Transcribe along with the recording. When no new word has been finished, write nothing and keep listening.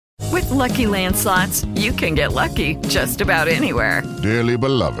Lucky Land Slots, you can get lucky just about anywhere. Dearly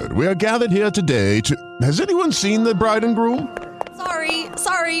beloved, we are gathered here today to... Has anyone seen the bride and groom?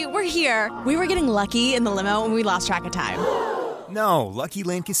 Sorry, we're here. We were getting lucky in the limo and we lost track of time. No, Lucky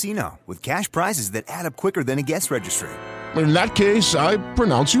Land Casino, with cash prizes that add up quicker than a guest registry. In that case, I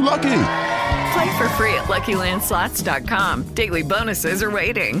pronounce you lucky. Play for free at LuckyLandSlots.com. Daily bonuses are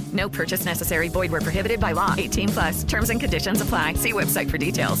waiting. No purchase necessary. Void where prohibited by law. 18+. Terms and conditions apply. See website for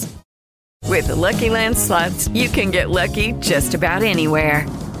details. With the Lucky Land Slots, you can get lucky just about anywhere.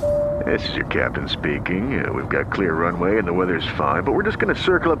 This is your captain speaking. We've got clear runway and the weather's fine, but we're just going to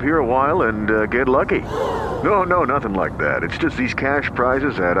circle up here a while and get lucky. No, nothing like that. It's just these cash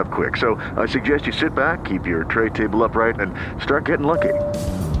prizes add up quick. So I suggest you sit back, keep your tray table upright, and start getting lucky.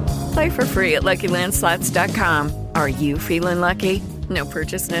 Play for free at LuckyLandSlots.com. Are you feeling lucky? No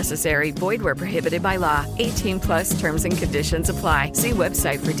purchase necessary. Void where prohibited by law. 18+ terms and conditions apply. See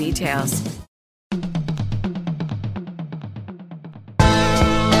website for details.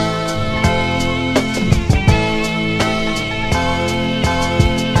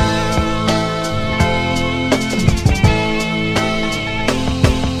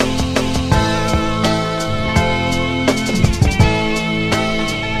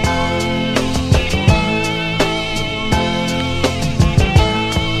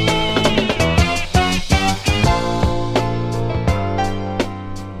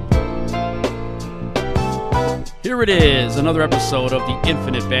 Here it is, another episode of the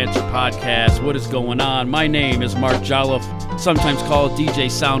Infinite Banter Podcast. What is going on? My name is Mark Jolliffe, sometimes called DJ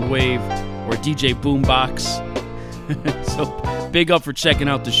Soundwave or DJ Boombox. So big up for checking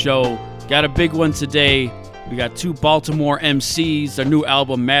out the show. Got a big one today. We got two Baltimore MCs. Their new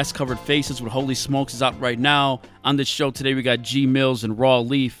album, Mask Covered Faces with Holy Smokes, is out right now. On this show today, we got G Mills and Raw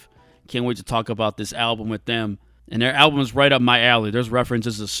Leaf. Can't wait to talk about this album with them. And their album is right up my alley. There's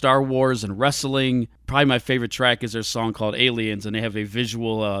references to Star Wars and wrestling. Probably my favorite track is their song called Aliens, and they have a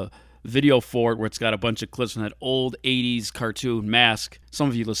visual video for it where it's got a bunch of clips from that old 80s cartoon Mask. Some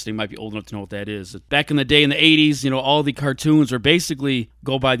of you listening might be old enough to know what that is. Back in the day in the 80s, all the cartoons were basically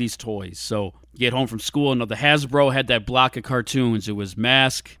go buy these toys. So you get home from school, and the Hasbro had that block of cartoons. It was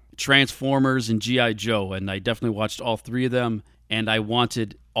Mask, Transformers, and G.I. Joe, and I definitely watched all three of them, and I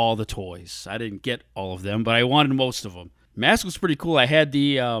wanted all the toys. I didn't get all of them, but I wanted most of them. Mask was pretty cool. I had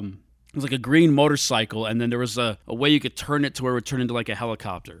the, it was like a green motorcycle, and then there was a way you could turn it to where it would turn into like a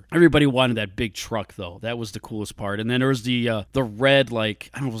helicopter. Everybody wanted that big truck, though. That was the coolest part. And then there was the red, like,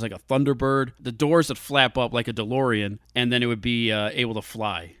 I don't know if it was like a Thunderbird. The doors that flap up like a DeLorean, and then it would be able to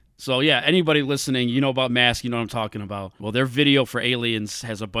fly. So yeah, anybody listening, you know about Mask, you know what I'm talking about. Well, their video for Aliens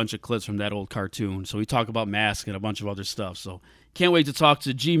has a bunch of clips from that old cartoon. So we talk about Mask and a bunch of other stuff. So can't wait to talk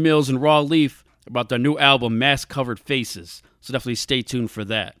to G Mills and Raw Leaf about their new album, Mask Covered Faces. So definitely stay tuned for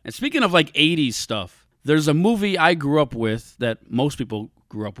that. And speaking of like 80s stuff, there's a movie I grew up with that most people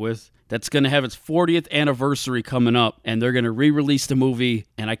grew up with that's going to have its 40th anniversary coming up. And they're going to re-release the movie,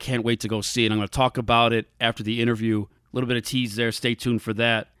 and I can't wait to go see it. I'm going to talk about it after the interview. A little bit of tease there. Stay tuned for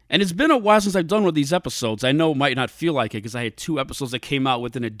that. And it's been a while since I've done one of these episodes. I know it might not feel like it because I had two episodes that came out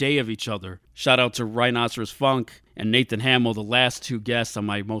within a day of each other. Shout out to Rhinoceros Funk and Nathan Hamill, the last two guests on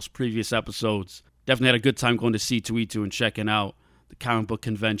my most previous episodes. Definitely had a good time going to C2E2 and checking out the comic book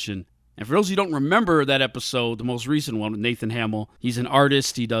convention. And for those of you who don't remember that episode, the most recent one with Nathan Hamill, he's an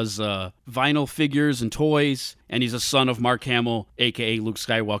artist. He does vinyl figures and toys, and he's a son of Mark Hamill, a.k.a. Luke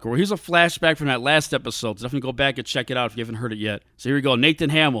Skywalker. Well, here's a flashback from that last episode. So definitely go back and check it out if you haven't heard it yet. So here we go. Nathan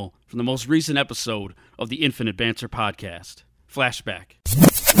Hamill from the most recent episode of the Infinite Banter Podcast. Flashback.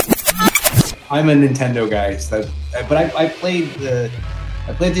 I'm a Nintendo guy, but I played the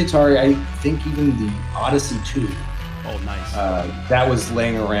Atari, I think even the Odyssey 2. Oh, nice. That was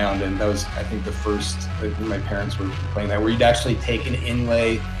laying around, and that was, I think, the first, when my parents were playing that, where you'd actually take an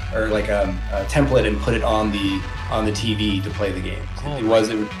inlay or like a template and put it on the TV to play the game. Oh, it was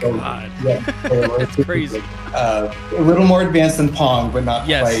God. Yeah, That's crazy. A little more advanced than Pong, but not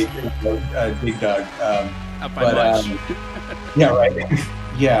Yes. quite Big Doug. Not by much. Yeah, right.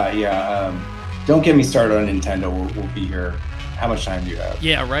 Yeah. Don't get me started on Nintendo. We'll be here. How much time do you have?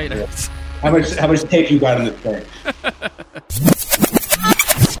 Yeah, right. Yeah. How much tape you got in this thing?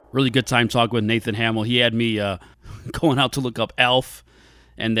 Really good time talking with Nathan Hamill. He had me going out to look up Elf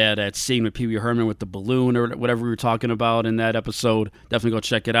and that scene with Pee Wee Herman with the balloon or whatever we were talking about in that episode. Definitely go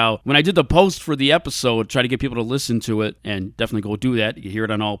check it out. When I did the post for the episode, try to get people to listen to it, and definitely go do that. You can hear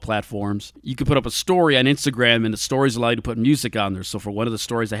it on all platforms. You can put up a story on Instagram, and the stories allow you to put music on there. So for one of the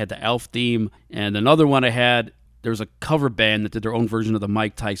stories, I had the Elf theme, and another one I had there was a cover band that did their own version of the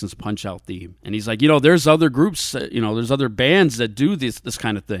Mike Tyson's Punch-Out theme. And he's like, there's other groups, there's other bands that do this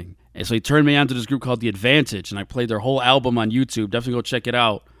kind of thing. And so he turned me on to this group called The Advantage, and I played their whole album on YouTube. Definitely go check it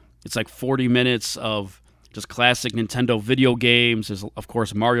out. It's like 40 minutes of just classic Nintendo video games. There's, of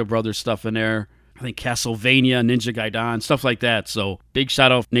course, Mario Brothers stuff in there. I think Castlevania, Ninja Gaiden, stuff like that. So big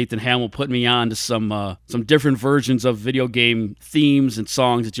shout out Nathan Hamill putting me on to some different versions of video game themes and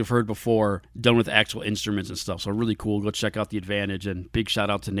songs that you've heard before, done with actual instruments and stuff. So really cool. Go check out The Advantage, and big shout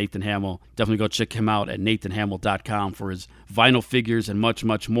out to Nathan Hamill. Definitely go check him out at nathanhamill.com for his vinyl figures and much,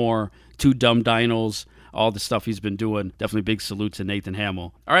 much more. 2 Dumb Dinos, all the stuff he's been doing. Definitely big salute to Nathan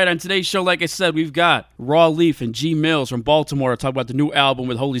Hamill. All right, on today's show, like I said, we've got Raw Leaf and G Mills from Baltimore to talk about the new album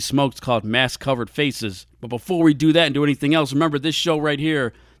with Holy Smokes called Mask Covered Faces. But before we do that and do anything else, remember this show right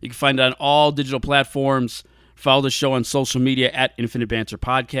here, you can find it on all digital platforms. Follow the show on social media at Infinite Banter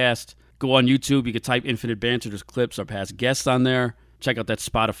Podcast. Go on YouTube, you can type Infinite Banter, there's clips or past guests on there. Check out that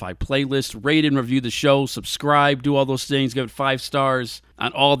Spotify playlist. Rate and review the show. Subscribe. Do all those things. Give it 5 stars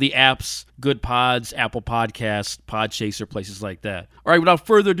on all the apps. Good Pods, Apple Podcasts, Podchaser, places like that. All right, without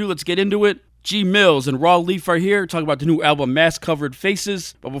further ado, let's get into it. G Mills and Raw Leaf are here talking about the new album, Mask Covered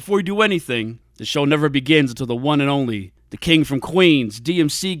Faces. But before we do anything, the show never begins until the one and only, the King from Queens,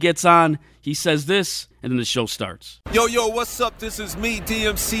 DMC, gets on. He says this, and then the show starts. Yo, what's up? This is me,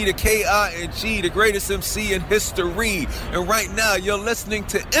 DMC, the K-I-N-G, the greatest MC in history. And right now, you're listening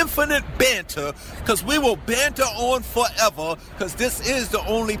to Infinite Banter, because we will banter on forever, because this is the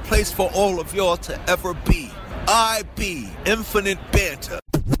only place for all of y'all to ever be. I be Infinite Banter.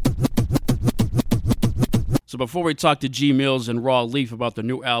 So before we talk to G Mills and Raw Leaf about their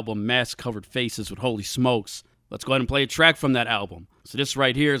new album, Mask Covered Faces with Holy Smokes, let's go ahead and play a track from that album. So this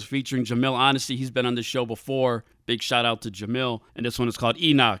right here is featuring Jamil Honesty. He's been on this show before. Big shout out to Jamil. And this one is called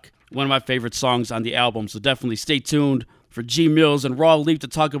Enoch, one of my favorite songs on the album. So definitely stay tuned for G Mills and Raw Leaf to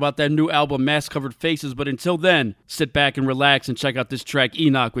talk about that new album, Mask Covered Faces. But until then, sit back and relax and check out this track,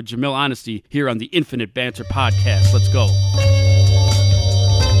 Enoch, with Jamil Honesty here on the Infinite Banter Podcast. Let's go.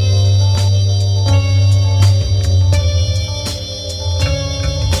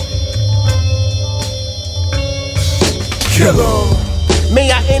 Me,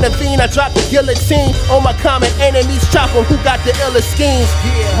 I intervene, I drop the guillotine on my common enemies, chop them who got the illest schemes.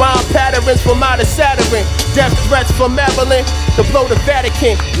 Rhyme patterns from out of Saturn, death threats from Maryland, to blow the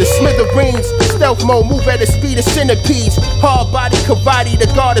Vatican, the smithereens, stealth mode, move at the speed of centipedes, hard body karate,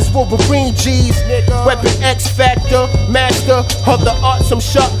 the god is Wolverine G's, weapon X Factor, master of the art, some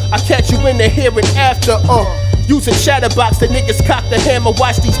shot, I catch you in the here and after, using chatterbox, the niggas cock the hammer,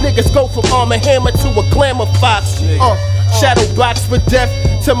 watch these niggas go from Arm & Hammer to a glamour fox, shadow box for death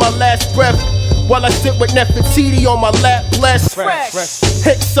to my last breath. While I sit with Nefertiti on my lap, blessed.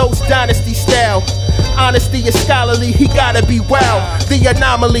 Hyksos dynasty style. Honesty is scholarly, he gotta be wild. The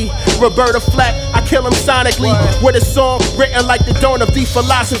anomaly, Roberta Flack, I kill him sonically with a song written like the dawn of these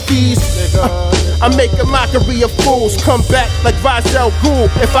philosophies. I make a mockery of fools, come back like Ra's al Ghul.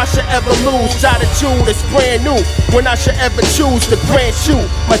 If I should ever lose, jot a jewel that's brand new. When I should ever choose to grant you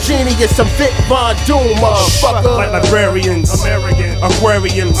my genius, I'm Vic Von Doom, motherfucker. Like librarians,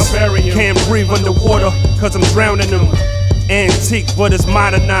 aquariums, can't breathe underwater, cause I'm drowning them. Antique, but it's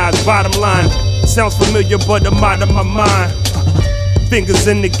modernized, bottom line. Sounds familiar, but I'm out of my mind. Fingers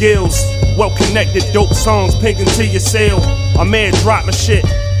in the gills, well connected, dope songs pinging to your cell. A man drop my shit,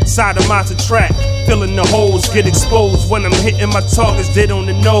 side of my track, filling the holes, get exposed when I'm hitting my targets dead on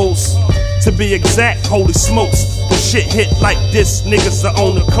the nose. To be exact, holy smokes, when shit hit like this, niggas are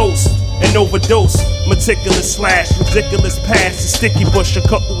on the coast. An overdose, meticulous slash, ridiculous pass, the sticky bush, a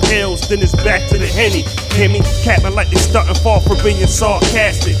couple hills, then it's back to the Henny. Hear me? Capping like they starting far for being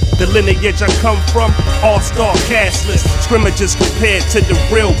sarcastic. The lineage I come from, all-star cast list. Scrimmages compared to the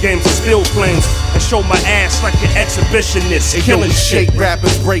real games, I spill flames and show my ass like an exhibitionist. Killing shit. Shake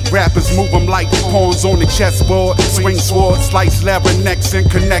rappers, break rappers, move them like pawns on the chessboard. Swing swords, slice larynx and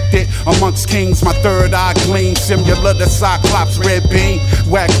connect it. Amongst kings, my third eye gleam, similar to Cyclops' red beam.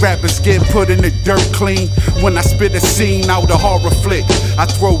 Whack rappers get put in the dirt clean. When I spit a scene out a horror flick, I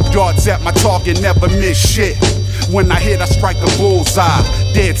throw darts at my target, never miss shit. When I hit, I strike a bullseye.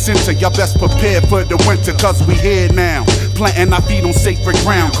 Dead center, y'all best prepare for the winter, cause we here now. Planting our feet on sacred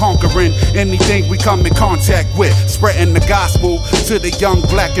ground, conquering anything we come in contact with. Spreading the gospel to the young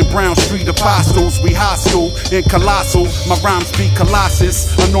black and brown street apostles. We hostile and colossal, my rhymes be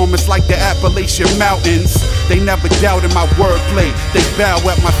colossus, enormous like the Appalachian Mountains. They never doubted my wordplay, they bow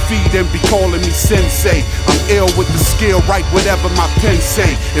at my feet and be calling me sensei. I'm ill with the skill, write whatever my pen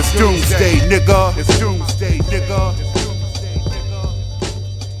say. It's doomsday, nigga. It's doomsday, nigga.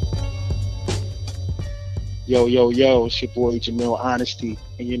 Yo, it's your boy Jamil Honesty,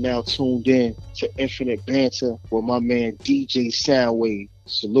 and you're now tuned in to Infinite Banter with my man DJ Soundwave.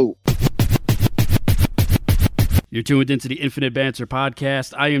 Salute. You're tuned into the Infinite Banter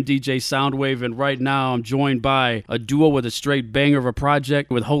podcast. I am DJ Soundwave, and right now I'm joined by a duo with a straight banger of a project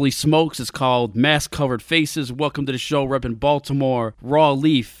with Holy Smokes. It's called Mask Covered Faces. Welcome to the show, repping Baltimore, Raw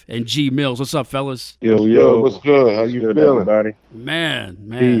Leaf, and G Mills. What's up, fellas? Yo, what's good? How you feeling, everybody?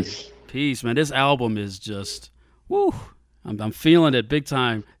 Man. Peace, man. This album is just, woo. I'm feeling it big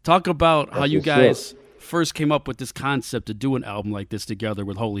time. Talk about how you guys first came up with this concept to do an album like this together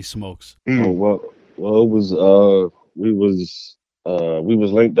with Holy Smokes. Well, it was we was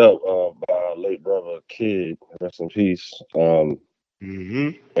linked up by our late brother Kid, rest in peace. And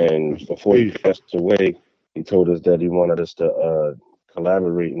before he passed away, he told us that he wanted us to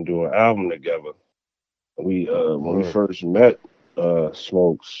collaborate and do an album together. We when we first met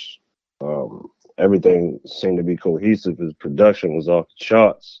Smokes, everything seemed to be cohesive. His production was off the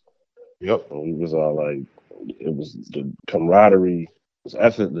charts. Yep. And we was all like, it was the camaraderie was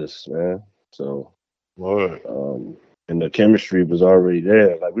effortless, man. So. And the chemistry was already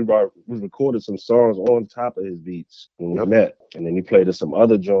there. Like we recorded some songs on top of his beats when we met, and then he played us some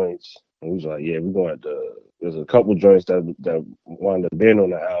other joints. And we was like, yeah, we're going to. There's a couple joints that wound up being on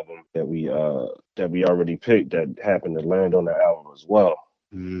the album that we already picked that happened to land on the album as well,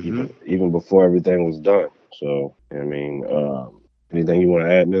 even before everything was done. So I mean, anything you want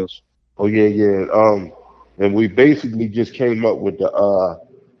to add, Nils? Oh yeah. And we basically just came up with the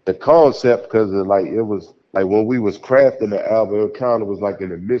concept because it was like when we was crafting the album, it kind of was like in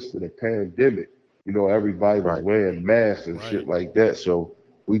the midst of the pandemic. You know, everybody was wearing masks and shit like that. So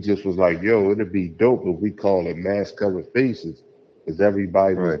we just was like, yo, it'd be dope if we call it Mask Covered Faces, because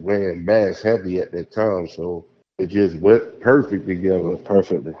everybody was wearing masks heavy at that time. So it just went perfect together.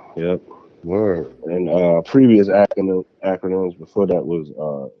 Perfectly. Yep. Word. And previous acronyms before that was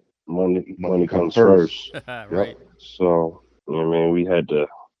money comes first. Right. So I mean, we had to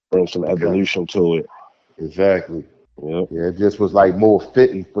bring some evolution to it. Exactly. Yep. Yeah, it just was like more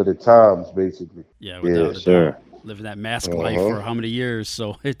fitting for the times, basically. Yeah, without a doubt. Living that mask life for how many years,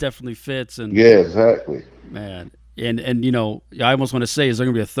 so it definitely fits. And yeah, exactly. Man, and you know, I almost want to say, is there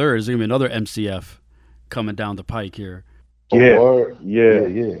gonna be a third? Is there gonna be another MCF coming down the pike here? Yeah. I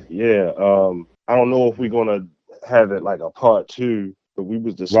don't know if we're gonna have it like a part 2. But we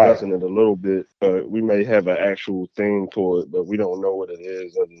was discussing it a little bit. We may have an actual theme for it, but we don't know what it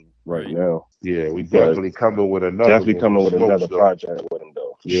is right now. Yeah, we definitely coming with another. Definitely coming with another project with him,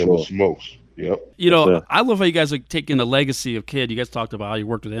 though. Yeah, with Smokes. Yep. You know, I love how you guys are taking the legacy of Kid. You guys talked about how you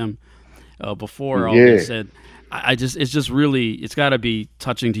worked with him before all this, and it's just really, it's got to be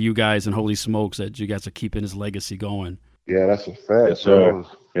touching to you guys and Holy Smokes that you guys are keeping his legacy going. Yeah, that's a fact. Yes, sir.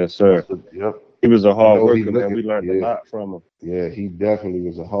 Yes, sir. Yep. He was a hard worker, man. We learned a lot from him. Yeah, he definitely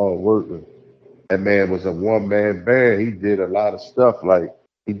was a hard worker. That man was a one-man band. He did a lot of stuff. Like,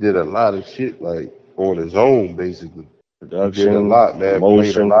 he did a lot of shit, like, on his own, basically. Production, he did a lot, man.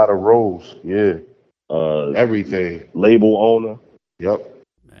 Motion. Played a lot of roles. Yeah. Everything. Label owner. Yep.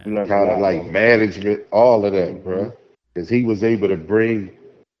 Kind of like management, all of that, bro. Because he was able to bring,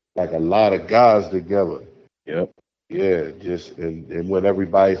 like, a lot of guys together. Yep. Yeah, just and when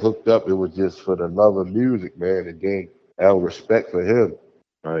everybody hooked up, it was just for the love of music, man, and then out respect for him.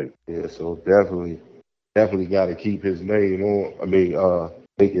 Right. Yeah, so definitely got to keep his name on. I mean,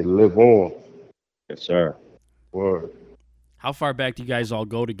 make it live on. Yes, sir. Word. How far back do you guys all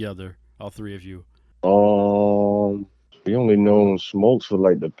go together, all three of you? We only known Smokes for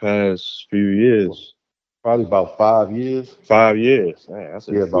like the past few years. Probably about 5 years. 5 years. Man, that's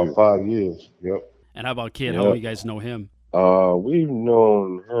about 5 years. Yep. And how about Kid? How do you guys know him? We've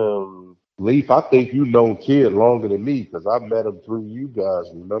known him. Leaf, I think you known Kid longer than me because I met him through you guys,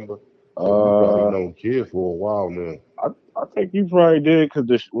 remember? So you probably known Kid for a while now. I think you probably did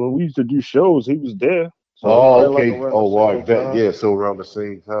because when we used to do shows, he was there. So okay. Yeah, so around the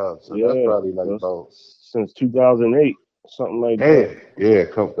same time. So that's probably like about since 2008, something like that. Yeah,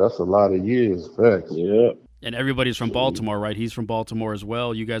 that's a lot of years. Facts. Yeah. And everybody's from Baltimore, right? He's from Baltimore as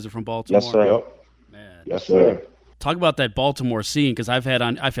well. You guys are from Baltimore. Yes, sir. Yep. Man. Yes, sir. Talk about that Baltimore scene, because I've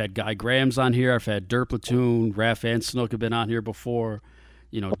had Guy Grams on here, I've had Dirt Platoon, Raph and Snook have been on here before.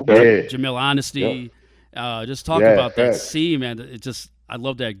 You know, Jamil Honesty. Just talk about that scene, man. It just, I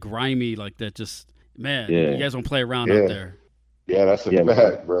love that grimy, like that. Just, man, you guys don't play around out there. Yeah, that's a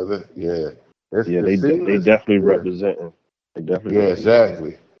fact, brother. Yeah. They definitely representing. They definitely. Yeah,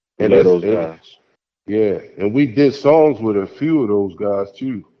 exactly. And those guys. Yeah, and we did songs with a few of those guys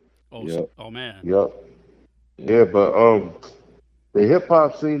too. Oh, man. Yep. Yeah, but the hip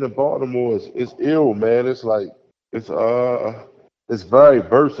hop scene in Baltimore is ill, man. It's like it's very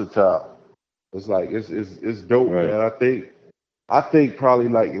versatile. It's like it's dope, Right. man. I think probably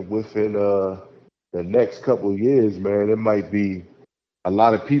like within the next couple of years, man, it might be a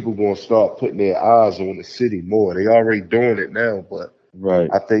lot of people gonna start putting their eyes on the city more. They already doing it now, but Right.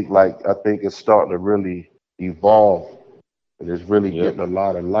 I think it's starting to really evolve, and it's really getting a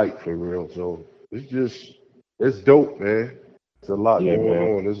lot of light for real. So it's dope, man. It's a lot Yeah, going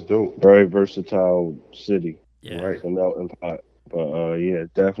man. on. It's dope. Very versatile city. Yeah. Right. It's a melting pot. But yeah,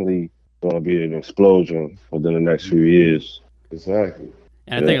 definitely going to be an explosion within the next few years. Exactly.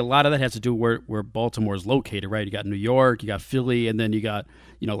 And I think a lot of that has to do where Baltimore is located, right? You got New York, you got Philly, and then you got,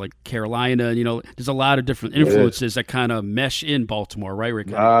 like Carolina. There's a lot of different influences that kind of mesh in Baltimore, right? Where it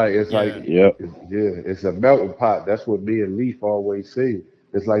kinda, It's like it's a melting pot. That's what me and Leaf always say.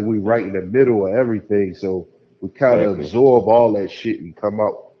 It's like we right in the middle of everything, so we kind of absorb all that shit and come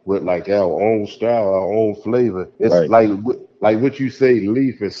out with like our own style, our own flavor. It's like what you say,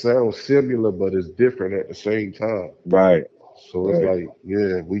 Leaf. It sounds similar, but it's different at the same time. Right. So it's like,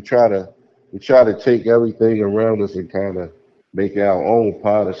 we try to take everything around us and kind of make our own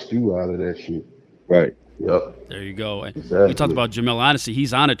pot of stew out of that shit. Right. Yep. There you go. And Exactly. we talked about Jamel Honesty.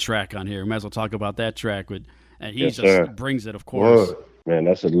 He's on a track on here. We might as well talk about that track and he Yes, just sir. brings it, of course. Word. Man,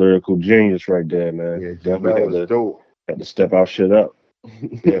 that's a lyrical genius right there, man. Yeah, Definitely Jamel is dope. had to step our shit up.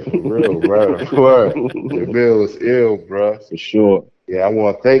 Yeah, for real, bro. Jamel is ill, bro. For sure. Yeah, I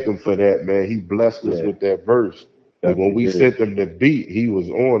want to thank him for that, man. He blessed us with that verse. And when we sent him the beat, he was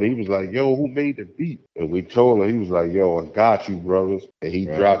on. He was like, yo, who made the beat? And we told him, he was like, yo, I got you, brothers. And he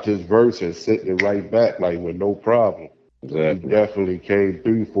dropped his verse and sent it right back, like, with no problem. Exactly. He definitely came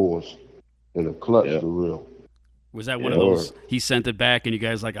through for us in a clutch, for real. Was that one of those, he sent it back and you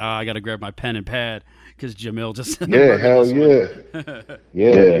guys like, I got to grab my pen and pad because Jamil just sent Yeah, hell yeah.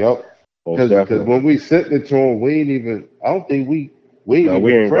 Yep. Because when we sent it to him, we ain't even, I don't think we ain't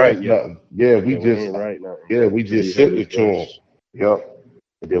even pressed nothing. Yeah, we just sent it to him. Yep.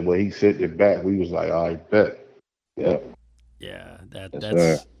 And then when he sent it back, we was like, all right, bet. Yep. Yeah,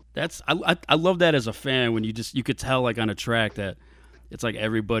 that's I love that as a fan when you could tell like on a track that it's like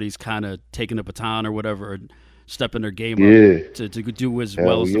everybody's kind of taking a baton or whatever, or stepping their game up to do as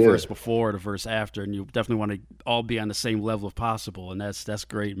well as the verse before or the verse after, and you definitely want to all be on the same level if possible, and that's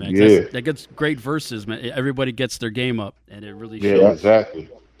great, man. That gets great verses, man. Everybody gets their game up, and it really shows. Yeah, exactly.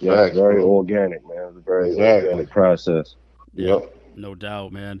 Yeah, very organic, man. It's a very organic process. Yep. No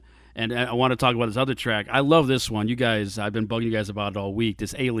doubt, man. And I want to talk about this other track. I love this one. You guys, I've been bugging you guys about it all week.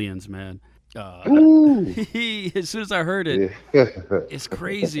 This Aliens, man. As soon as I heard it, it's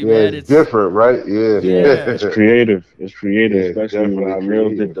crazy, man. It's different, right? Yeah. It's creative. It's creative, especially when I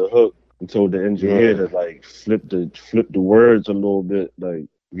Mills did the hook and told the engineer to like flip the words a little bit, like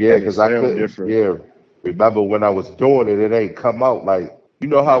because I couldn't. Different. Yeah, remember when I was doing it, it ain't come out like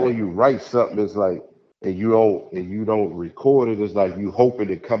how when you write something, it's like and you don't record it, it's like you hoping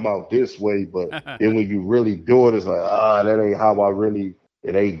it come out this way, but then when you really do it, it's like that ain't how I really.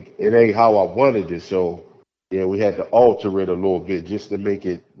 It ain't how I wanted it, so we had to alter it a little bit just to make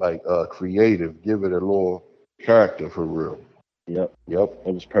it like creative, give it a little character for real. Yep.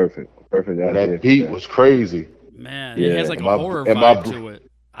 It was perfect. And that beat was crazy. Man, it has like a horror vibe to it.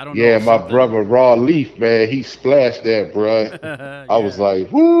 I don't know. Yeah, my brother Raw Leaf, man, he splashed that, bro. I was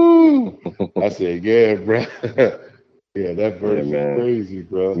like, woo! I said, yeah, bro. Yeah, that verse was crazy,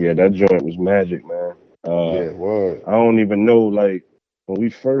 bro. Yeah, that joint was magic, man. Word. I don't even know, like, when we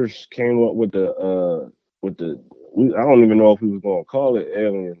first came up with I don't even know if we was gonna call it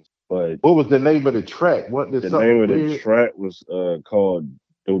Aliens, but what was the name of the track? The name of the track was called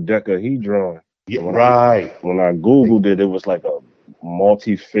Dodecahedron. Yeah, right. When I Googled it, it was like a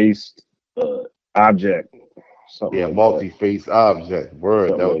multi-faced object. Multi-faced object.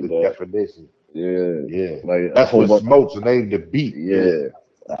 Word. That was the definition. Yeah. Like that's what Smokes named the beat. Yeah.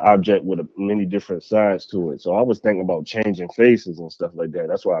 An object with many different sides to it. So I was thinking about changing faces and stuff like that.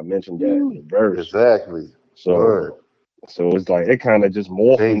 That's why I mentioned that in the verse. Exactly. So it's like it kind of just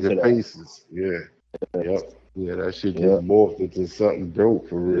morphed into that. Faces. Yeah. Yep. Yeah, that shit just morphed into something dope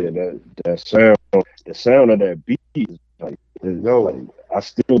for real. Yeah, the sound of that beat is like, I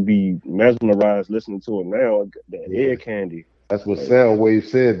still be mesmerized listening to it now. That ear candy. That's what Soundwave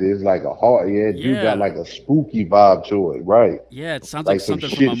said. It's like a heart. You got like a spooky vibe to it, right? Yeah, it sounds like some something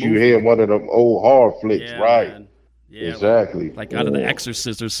shit from a you movie. hear in one of them old horror flicks, right? Man. Yeah, exactly. Like out of The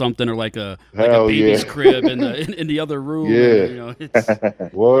Exorcist or something, or like a baby's crib in the other room. Yeah,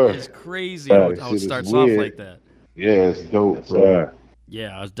 it's crazy how it starts off like that. Yeah, it's dope, bro.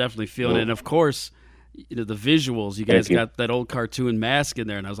 Yeah, I was definitely feeling it. And of course, the visuals. You guys got that old cartoon Mask in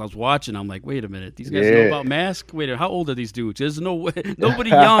there, and as I was watching, I'm like, wait a minute, these guys know about Mask? Wait, how old are these dudes? There's no way, nobody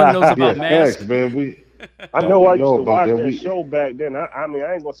young knows about Mask. Thanks, man. I know I used to watch that show back then. I mean,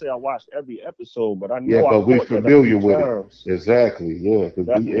 I ain't gonna say I watched every episode, but I know. Yeah, but we're familiar with it. Exactly. Yeah,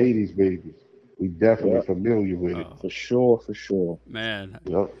 because we 80s babies. We definitely familiar with it. For sure. Man,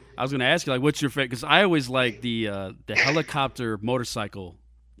 I was gonna ask you, like, what's your favorite? Because I always like the helicopter motorcycle,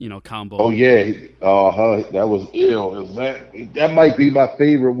 combo. Oh yeah, that was ill. That might be my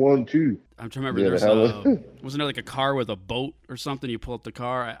favorite one too. I'm trying to remember. Wasn't there like a car with a boat or something? You pull up the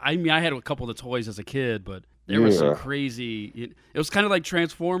car. I mean, I had a couple of the toys as a kid, but there was some crazy. It was kind of like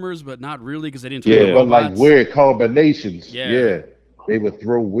Transformers, but not really because they didn't. But like weird combinations. Yeah, they would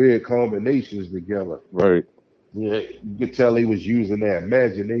throw weird combinations together. Right. Yeah, you could tell he was using their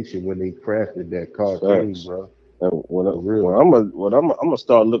imagination when they crafted that cartoon, bro. I'm gonna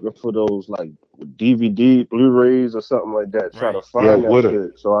start looking for those like DVD, Blu-rays or something like that. Try to find that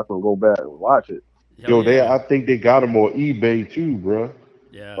shit so I can go back and watch it. I think they got them on eBay too, bro.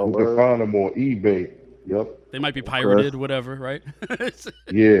 Yeah, you can find them on eBay. Yep. They might be pirated, whatever, right?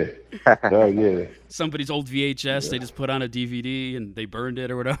 Yeah. Yeah. Somebody's old VHS, they just put on a DVD and they burned it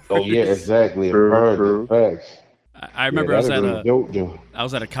or whatever. Oh yeah, exactly. True. Facts. I remember I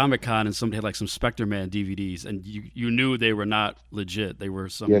was at a Comic-Con and somebody had like some Spectre-Man DVDs, and you knew they were not legit. They were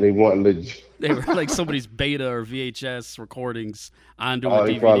some. Yeah, they weren't legit. They were like somebody's beta or VHS recordings onto a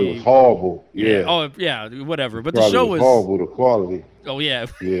DVD. Probably was horrible. Yeah. Oh yeah, whatever. But the show was horrible. The quality. Oh yeah.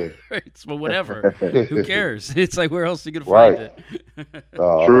 Yeah. But whatever. Who cares? It's like, where else are you gonna find it?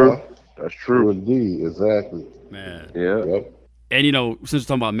 True. That's true indeed. Exactly. Man. Yeah. Yep. And, since we're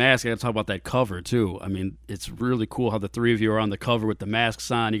talking about masks, I got to talk about that cover, too. I mean, it's really cool how the three of you are on the cover with the masks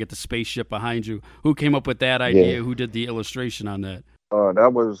on. You get the spaceship behind you. Who came up with that idea? Who did the illustration on that?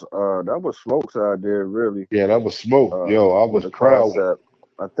 That was Smoke's idea, really. Yeah, that was Smoke. I was proud.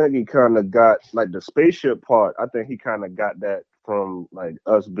 I think he kind of got, like, the spaceship part. I think he kind of got that from, like,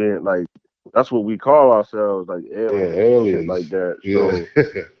 us being, like, that's what we call ourselves, like, aliens. Yeah, aliens. Like that. So,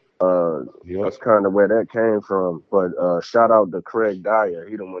 that's kind of where that came from. But shout out to Craig Dyer.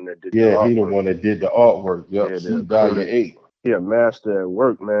 He the one that did the artwork. He the one that did the artwork. Yep. Dyer 8. He a master at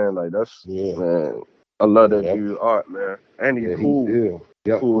work, man. Like man. I love that dude's art, man. And he's cool.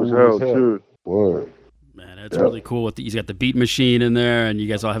 Cool as hell too. Word. Man, that's really cool. He's got the beat machine in there, and you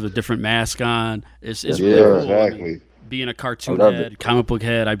guys all have a different mask on. It's really cool. Exactly. I mean, being a cartoon head, comic book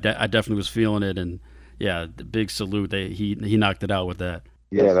head, I definitely was feeling it, and the big salute. He knocked it out with that.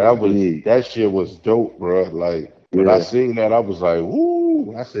 Yeah, that shit was dope, bro. Like when I seen that, I was like,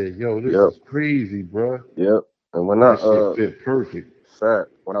 "Woo!" I said, "Yo, this is crazy, bro." Yep. And when that shit fit perfect. Fact.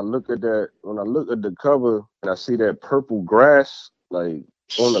 When I look at the cover and I see that purple grass like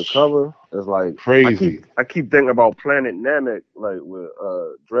on the cover, it's like crazy. I keep thinking about Planet Namek, like with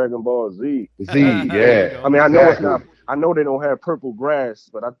Dragon Ball Z. Yeah. I mean, I know it's not. I know they don't have purple grass,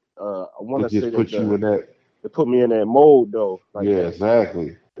 but I want to say that put you in that. It put me in that mode though. Like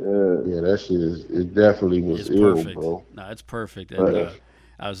exactly. Yeah, that shit it definitely was ill, perfect. Bro. No, it's perfect. And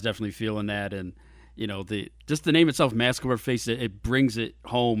I was definitely feeling that, and just the name itself, Mask Over Face, it brings it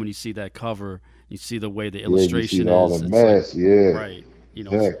home when you see that cover. You see the way the illustration all the masks, right.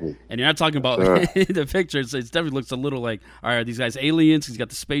 Exactly. And you're not talking about the picture. It definitely looks a little like, all right, are these guys aliens? He's got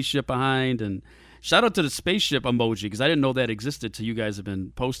the spaceship behind, and shout out to the spaceship emoji because I didn't know that existed till you guys have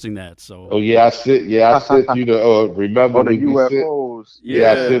been posting that. So. Oh yeah, I sent you the remember the UFOs.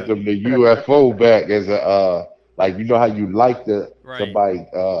 I sent them the UFO back as a like how you like somebody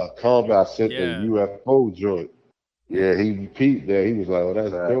comment. I sent the UFO joint. Yeah, he peeped there. He was like, "Oh,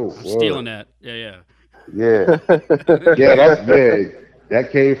 that's dope." I'm stealing that. Yeah. That's big. That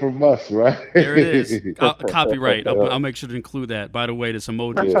came from us, right? There it is. Copyright. I'll make sure to include that. By the way, this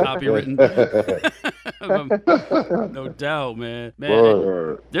emoji is copywritten. No doubt, man.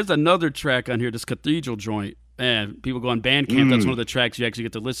 There's another track on here, this Cathedral joint. Man, people go on Bandcamp. That's one of the tracks you actually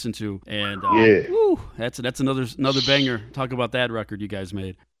get to listen to. And that's another banger. Talk about that record you guys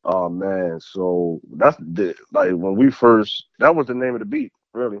made. Oh man, so that's when we first. That was the name of the beat,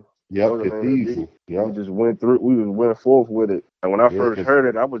 really. Yep, Cathedral. We just went forth with it. And when I first heard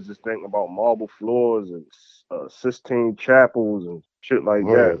it, I was just thinking about marble floors and Sistine chapels and shit like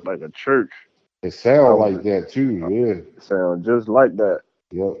that, like a church. It sounds like that too, It sounds just like that.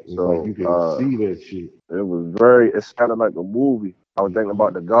 Yep, so like you can see that shit. It sounded like a movie. I was thinking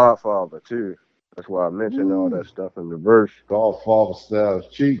about The Godfather too. That's why I mentioned all that stuff in the verse. Godfather style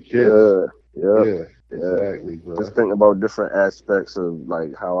cheek kiss. Yeah. Exactly, bro. Just thinking about different aspects of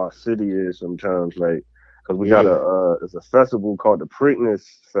like how our city is sometimes. Like because we got it's a festival called the Preakness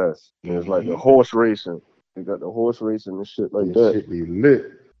Fest, and it's like the horse racing. We got the horse racing and shit like that. Shit be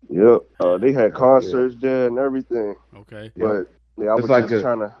lit. Yep. They had concerts there and everything. Okay. But I was like just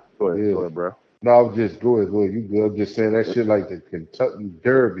trying to go ahead, bro. No, I was just go ahead. You good? I'm just saying that shit like the Kentucky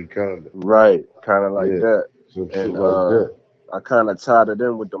Derby kind of. Right, kind of like that. Some and shit like that. I kind of tied it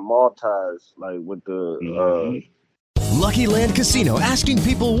in with the Maltese, like with the. Lucky Land Casino asking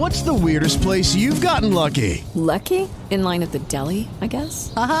people, what's the weirdest place you've gotten lucky? Lucky? In line at the deli, I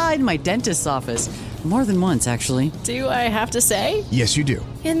guess? Aha, in my dentist's office. More than once, actually. Do I have to say? Yes, you do.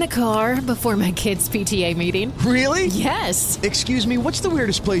 In the car before my kids' PTA meeting. Really? Yes. Excuse me, what's the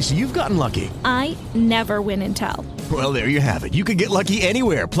weirdest place you've gotten lucky? I never win and tell. Well, there you have it. You can get lucky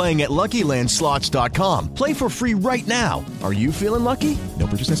anywhere, playing at LuckyLandSlots.com. Play for free right now. Are you feeling lucky? No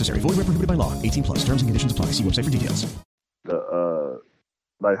purchase necessary. Void where prohibited by law. 18+. Terms and conditions apply. See website for details.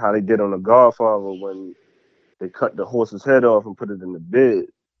 Like how they did on The Godfather when they cut the horse's head off and put it in the bed.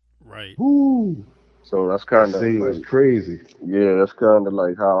 Right. Ooh. So that's kind of like, crazy. Yeah, that's kind of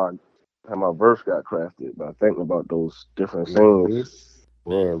like how my verse got crafted by thinking about those different scenes.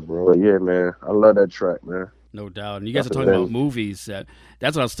 Yeah, bro. But yeah, man, I love that track, man. No doubt. And you guys are talking about movies.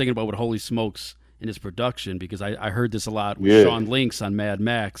 That's what I was thinking about with Holy Smokes in his production, because I heard this a lot with Sean Lynx on Mad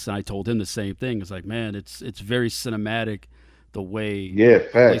Max, and I told him the same thing. It's like, man, it's very cinematic the way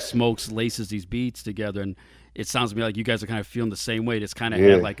Holy Smokes laces these beats together, and it sounds to me like you guys are kind of feeling the same way. It's kind of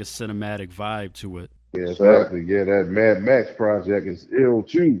had like a cinematic vibe to it. Yeah, exactly. Yeah, that Mad Max project is ill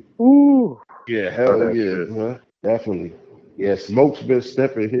too. Ooh. Yeah, hell yeah. Definitely. Yeah, Smoke's been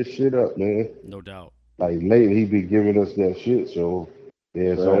stepping his shit up, man. No doubt. Like lately, he been giving us that shit, so yeah,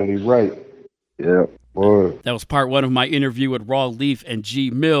 it's only right. Yeah. Word. That was part one of my interview with Raw Leaf and G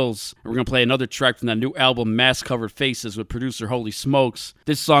Mills. We're going to play another track from that new album, Mask Covered Faces, with producer Holy Smokes.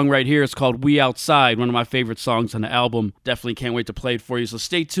 This song right here is called We Outside, one of my favorite songs on the album. Definitely can't wait to play it for you. So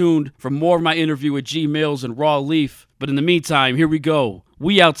stay tuned for more of my interview with G Mills and Raw Leaf. But in the meantime, here we go.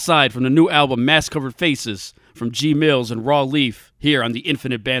 We Outside from the new album, Mask Covered Faces, from G Mills and Raw Leaf, here on the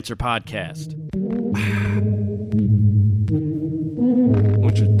Infinite Banter Podcast.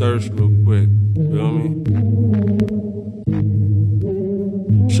 Want your thirst real quick, you know what I mean?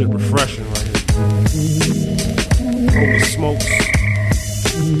 Shit refreshing right here. Holy Smokes,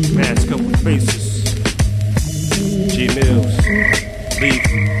 Mask Covered Faces, G Mills, Leaf.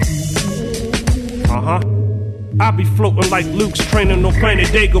 I be floating like Luke's training on planet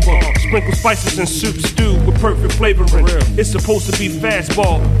Dagobah. Sprinkle spices and soup stew with perfect flavoring. It's supposed to be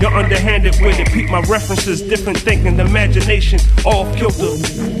fastball, you're underhanded with it. Peep my references, different thinking, imagination, off kilter.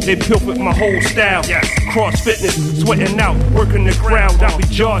 They pilfered my whole style. Cross fitness, sweating out, working the crowd. I be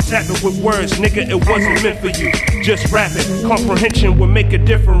jaw tapping with words, nigga, it wasn't meant for you. Just rapping, comprehension will make a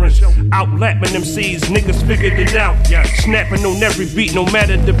difference. Outlapping them C's, niggas figured it out. Snapping on every beat, no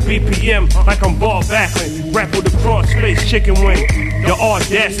matter the BPM, like I'm ball backling. Rap with a cross-faced chicken wing. The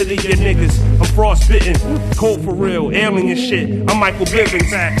audacity, you niggas. I'm frostbitten, cold for real, alien shit. I'm Michael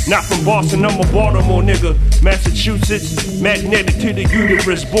Bivins, not from Boston, I'm a Baltimore nigga. Massachusetts, magnetic to the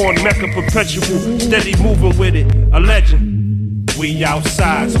uterus, born Mecca perpetual, steady moving with it. A legend. We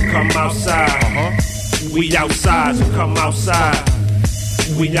outside, so come outside. We outside, so come outside.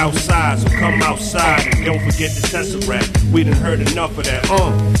 We outside, so come outside. And don't forget the Tesseract. We done heard enough of that.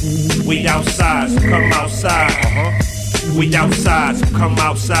 We outside, so come outside. We outside, so come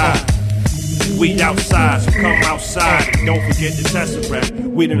outside. We outside, so come outside. And don't forget the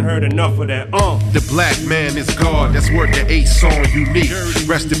Tesseract. We done heard enough of that. The black man is God, that's worth the 8 song unique.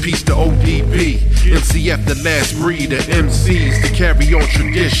 Rest in peace to ODB. MCF, the last breed of MCs to carry on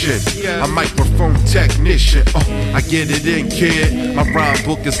tradition. A microphone technician. I get it in, kid. My rhyme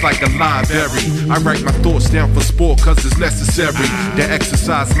book is like a library. I write my thoughts down for sport cause it's necessary. To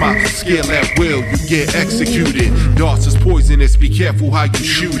exercise my skill at will, you get executed. Darts is poisonous, be careful how you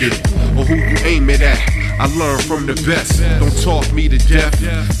shoot it. Or who you aim it at. I learn from the best, don't talk me to death.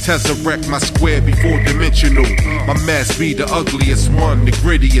 Tesseract my square before dimensional. My mask be the ugliest one, the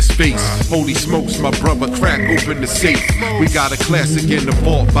grittiest face. Holy Smokes, my brother, crack open the safe. We got a classic in the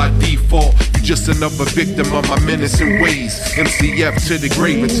vault by default. You just another victim of my menacing ways. MCF to the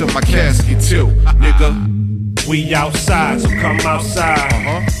grave until my casket tilt, nigga. We outside, so come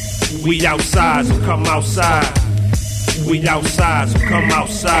outside. We outside, so come outside. We outside, so come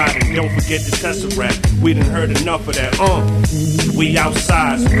outside. And don't forget the Tesseract. We done heard enough of that. We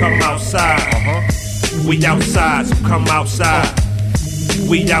outside, so come outside. We outside, so come outside.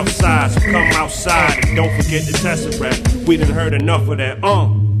 We outside, so come outside. And don't forget the Tesseract. We done heard enough of that.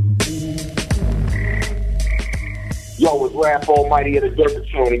 Yo, it's Rap Almighty of the Dirt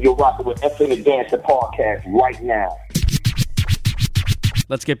Patrol, and you're rocking with Infinite Banter podcast right now.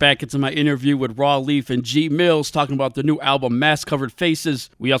 Let's get back into my interview with Raw Leaf and G Mills, talking about the new album, Mask Covered Faces.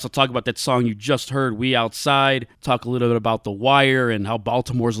 We also talk about that song you just heard, We Outside. Talk a little bit about The Wire and how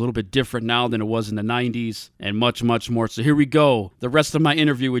Baltimore's a little bit different now than it was in the 90s, and much, much more. So here we go. The rest of my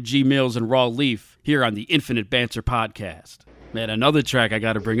interview with G Mills and Raw Leaf here on the Infinite Banter podcast. Man, another track I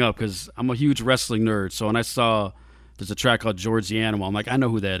got to bring up because I'm a huge wrestling nerd. So when I saw there's a track called George the Animal, I'm like, I know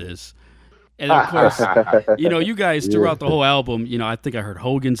who that is. And of course, you guys throughout the whole album, I think I heard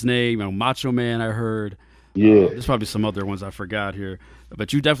Hogan's name, Macho Man I heard. Yeah. There's probably some other ones I forgot here.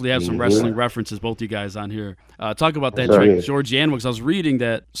 But you definitely have some wrestling references, both you guys on here. Talk about that track, George the Animal, because I was reading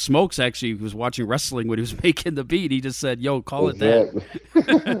that Smokes actually was watching wrestling when he was making the beat. He just said, yo, call it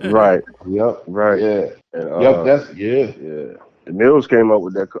that. Right. Yep. Right. Yeah. And, That's yeah. The Mills came up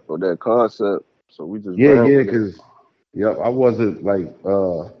with that concept, so we just because I wasn't like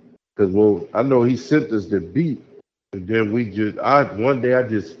because I know he sent us the beat, and then one day I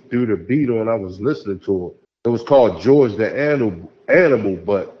just threw the beat on. I was listening to it. It was called George the Animal,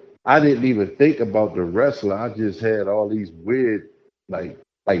 but I didn't even think about the wrestler. I just had all these weird like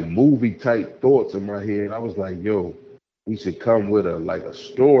movie type thoughts in my head. I was like, yo, we should come with a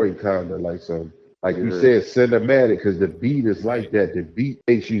story, kind of like some. Like you said, cinematic, because the beat is like that. The beat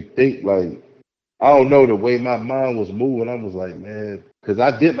makes you think like, I don't know, the way my mind was moving, I was like, man, because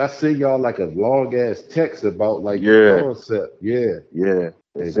I sent y'all like a long ass text about like the concept. Yeah.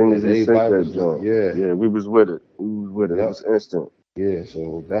 As soon as they sent that joint. Yeah, we was with it. It was instant. Yeah,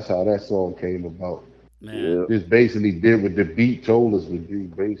 so that's how that song came about. Man. Just basically did what the beat told us to do,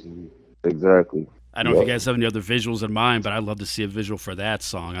 basically. Exactly. I don't know if you guys have any other visuals in mind, but I'd love to see a visual for that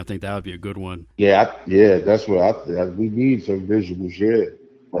song. I think that would be a good one. Yeah, that's what we need some visuals. Yeah,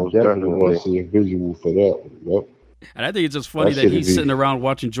 I definitely want to see a visual for that. Yep. And I think it's just funny that he's sitting around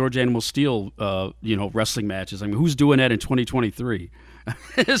watching George Animal Steel, wrestling matches. I mean, who's doing that in 2023?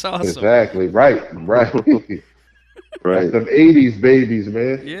 It's awesome. Exactly. Right. Right. That's them 80s babies,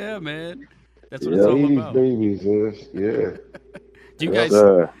 man. Yeah, man. That's what it's all 80s about. Babies, yeah. Do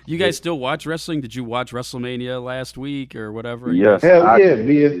you guys still watch wrestling? Did you watch WrestleMania last week or whatever? Yes. Hell yeah,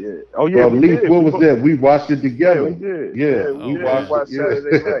 me. Oh yeah. What was that? We watched it together. We did. Yeah. We watched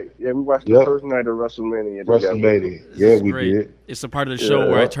Saturday night. Yeah, we watched the first night of WrestleMania. WrestleMania. Yeah, we did. It's the part of the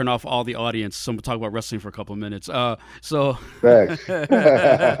show where I turn off all the audience. So I'm gonna talk about wrestling for a couple of minutes. So Facts.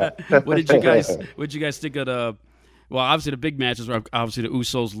 what did you guys think of the? Well, obviously the big matches were obviously the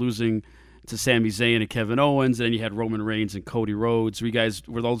Usos losing to Sami Zayn and Kevin Owens, and then you had Roman Reigns and Cody Rhodes.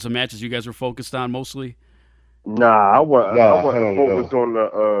 Were those the matches you guys were focused on mostly? Nah, I wasn't focused on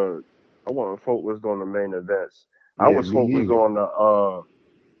the I wasn't focused on the main events. I was focused on the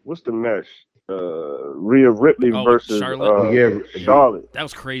what's the match? Rhea Ripley versus Charlotte. That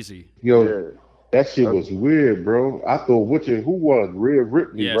was crazy. Yo, that shit was weird, bro. I thought who won? Rhea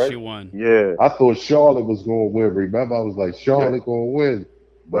Ripley, right? Yeah, she won. Yeah. I thought Charlotte was gonna win. Remember, I was like, Charlotte gonna win.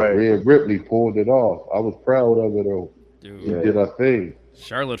 But Rhea Ripley pulled it off. I was proud of it, though. Dude. She did her thing.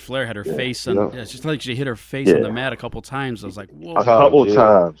 Charlotte Flair had her face on. It's just like she hit her face on the mat a couple times. I was like, whoa. A couple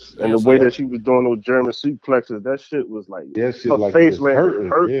times. And the way that she was doing those German suplexes, that shit was like, her face landed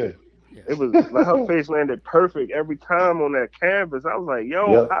perfect. Yeah. It was like her face landed perfect every time on that canvas. I was like,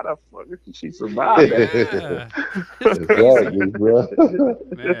 yo, how the fuck did she survive that? Exactly, bro.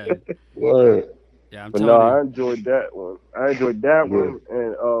 Man. Word. Yeah, but no, I enjoyed that one.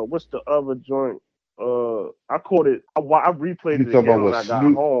 And what's the other joint? I caught it. I replayed it again when I got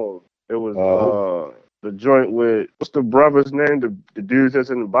home. It was the joint with what's the brother's name? The dudes that's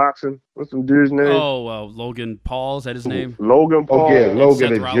in the boxing. What's the dude's name? Oh, Logan Paul. Is that his name? Logan Paul. Oh yeah,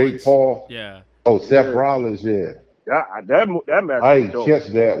 Logan and Rollins. Jake Paul. Yeah. Oh, Seth Rollins. Yeah. That match. I ain't catch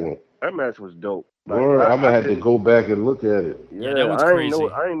that one. That match was dope. Like, I'm gonna have to go back and look at it. Yeah, that was crazy.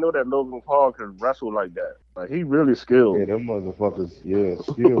 I didn't know that Logan Paul could wrestle like that. Like he really skilled. Yeah, them motherfuckers. Yeah,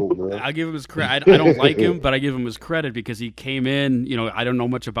 skilled, bro. I give him his credit. I don't like him, but I give him his credit because he came in. I don't know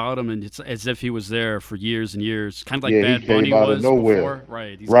much about him, and it's as if he was there for years and years, kind of like Bad Bunny was before.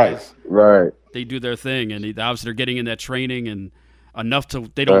 Right. These guys, they do their thing, and obviously they're getting in that training and enough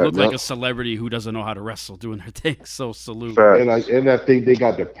to. They don't look like a celebrity who doesn't know how to wrestle doing their thing. So salute. And I think they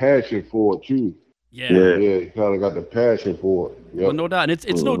got the passion for it too. Yeah, you kind of got the passion for it. Yep. Well, no doubt. And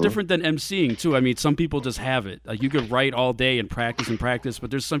it's no different than emceeing, too. I mean, some people just have it. Like, you could write all day and practice, but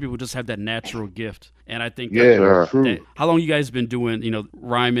there's some people who just have that natural gift. And I think that's true. How long you guys been doing,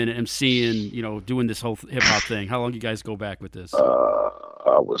 rhyming, emceeing, doing this whole hip-hop thing? How long you guys go back with this?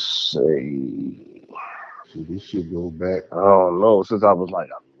 I would say... This should go back. I don't know. Since I was like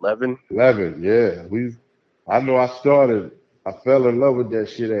 11. 11, yeah. I know I fell in love with that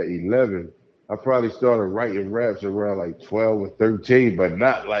shit at 11. I probably started writing raps around like 12 or 13, but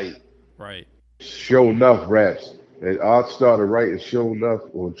not like Right. show enough raps. And I started writing show enough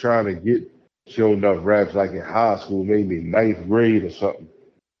or trying to get show enough raps like in high school, maybe ninth grade or something.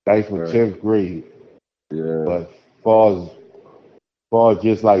 Ninth or 10th grade. Yeah. But far as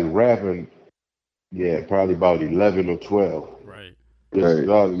just like rapping, yeah, probably about 11 or 12. Right. Just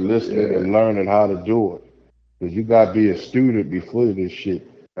started listening and learning how to do it. Because you got to be a student before this shit.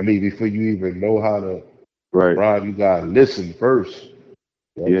 I mean, before you even know how to rhyme, you got to listen first.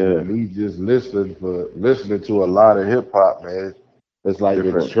 Yeah. Me just listening to a lot of hip hop, man. It's like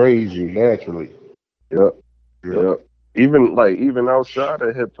it trains you naturally. Yep. Even outside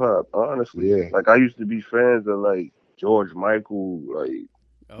of hip hop, honestly. Like I used to be fans of like George Michael, like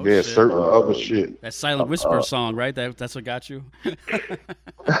certain other shit. That Silent Whisper song, right? That's what got you.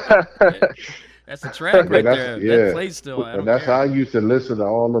 That's the track right there. That plays still. And that's how I used to listen to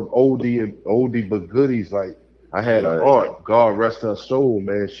all them oldie but goodies. Like I had an aunt, God rest her soul,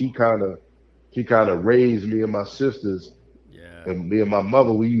 man. She kind of raised me and my sisters. And me and my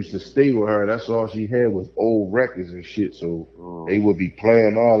mother, we used to stay with her. That's all she had was old records and shit. So they would be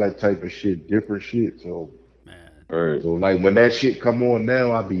playing all that type of shit, different shit. So, so like when that shit come on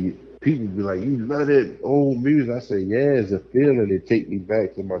now, people be like, "You love that old music?" I say, "Yeah, it's a feeling. It take me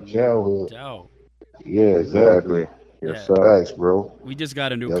back to my childhood." Yeah, exactly. Yes, thanks, bro. We just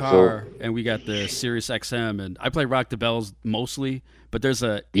got a new car, and we got the Sirius XM, and I play Rock the Bells mostly, but there's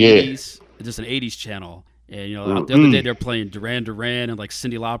an 80s channel. And you know, the other day they're playing Duran Duran and like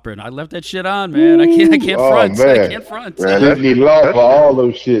Cyndi Lauper, and I left that shit on, man. I can't front. Man. I can't front. Man, Cyndi Lauper, all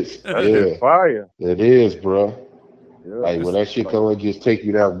those shits. That's fire. It is, bro. Yeah, like when that shit come and just take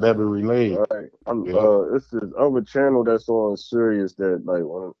you down memory lane. Right. It's this other channel that's on Sirius that like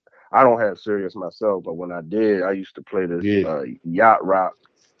when I don't have Sirius myself, but when I did, I used to play this Yacht Rock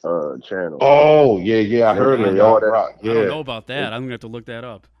channel. Oh yeah, I heard of Yacht Rock. I don't know about that. I'm gonna have to look that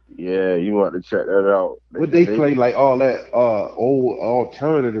up. Yeah, you want to check that out. But they play like all that old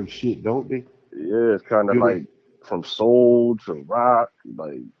alternative shit, don't they? Yeah, it's kind of like from soul to rock,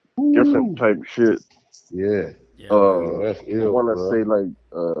 like different type of shit. Yeah. That's ill, I want to say like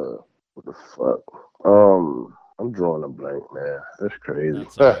what the fuck? I'm drawing a blank, man. That's crazy.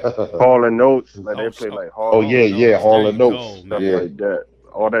 Hall and Notes, like they play like Hall. Oh yeah, Hall and Notes, stuff like that.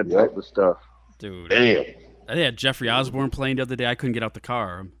 All that type of stuff. Dude. Damn. I had Jeffrey Osborne playing the other day. I couldn't get out the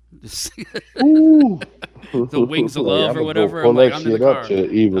car. The Wings of Love or whatever. I'm like, I'm in the car.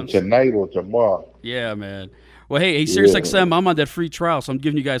 Either tonight or tomorrow. Yeah, man. Well, hey, Sirius XM, I'm on that free trial, so I'm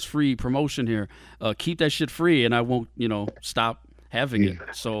giving you guys free promotion here. Keep that shit free, and I won't, stop having it.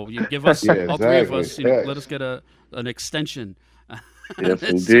 So you give us, all three of us, let us get an extension. Yes,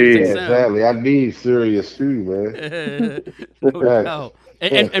 indeed. Exactly. I need Sirius too, man. No doubt.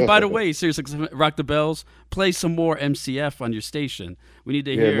 And by the way, Sirius XM, Rock the Bells, play some more MCF on your station. We need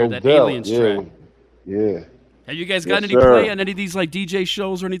to hear that Aliens track. Yeah. Have you guys got any play on any of these like DJ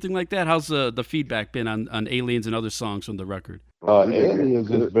shows or anything like that? How's the feedback been on Aliens and other songs from the record? Aliens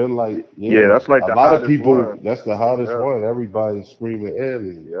has been like that's like a lot of people. One. That's the hottest one. Everybody's screaming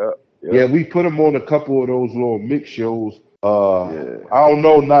Aliens. Yeah. We put them on a couple of those little mix shows. I don't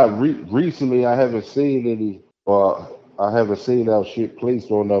know. Not recently. I haven't seen any. I haven't seen our shit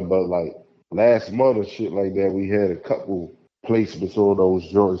placed on them, but like last month or shit like that, we had a couple placements on those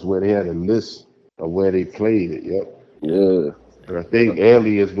joints where they had a list of where they played it. Yep. Yeah. And I think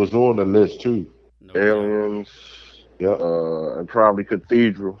Aliens was on the list too. Aliens. Yep. And probably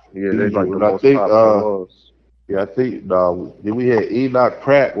Cathedral. Yeah, they like the most popular ones. Yeah, I think we had Enoch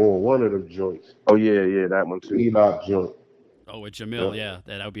Pratt on one of them joints. Oh yeah, that one too. Enoch joint. Oh, with Jamil,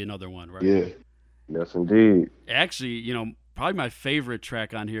 that would be another one, right? Yeah. Yes, indeed. Actually, probably my favorite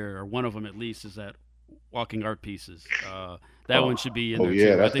track on here, or one of them at least, is that Walking Art Pieces. That one should be in there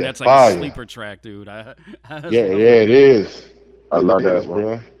too. I think that's like a sleeper track, dude. It is. I love that one.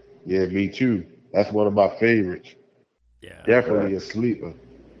 Bro. Yeah, me too. That's one of my favorites. Yeah. Definitely a sleeper.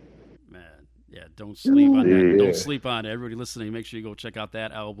 Man, don't sleep on that. Don't sleep on it. Everybody listening, make sure you go check out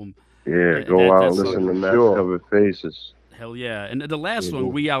that album. Yeah, go out and listen to Mask Covered Faces. Hell yeah. And the last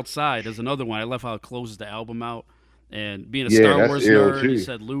one, We Outside, is another one. I love how it closes the album out. And being a Star Wars nerd, you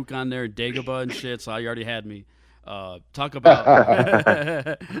said Luke on there, Dagobah and shit, so you already had me. Talk about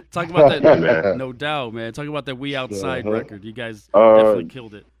that, no doubt, man. Talk about that We Outside record. You guys definitely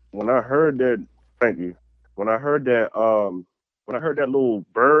killed it. When I heard that, thank you. When I heard that little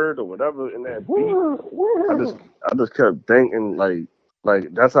bird or whatever in that beat, I just kept thinking like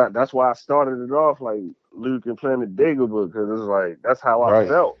that's why I started it off like Luke and Planet Dagobah because it's like that's how I Right.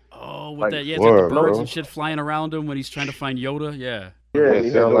 felt. Oh, with Like, that, yeah, it's like the word, birds bro. and shit flying around him when he's trying to find Yoda. Yeah. Yeah, That and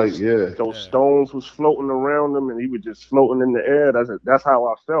he had sound those, like, yeah. those stones was floating around him, and he was just floating in the air. That's how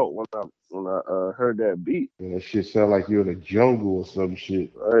I felt when I heard that beat. And that shit sound like you're in a jungle or some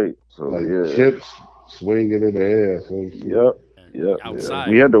shit. Right. So Like yeah. chips swinging in the air. Some shit. Yep. Outside.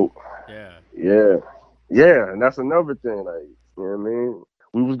 We had to. Yeah. Yeah, and that's another thing. Like, you know what I mean?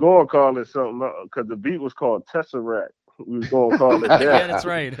 We was going to call it something because the beat was called Tesseract. We was going to call it that. Yeah, that's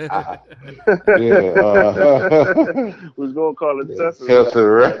right. We was going to call it Tesseract.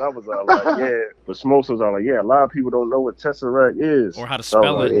 Tesseract. And I was all like, yeah. But Smokes was all like, yeah, a lot of people don't know what Tesseract is. Or how to So I was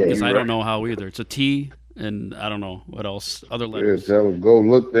spell like, it, yeah, because you I right. don't know how either. It's a T, and I don't know what else. Other Yeah, letters. tell him go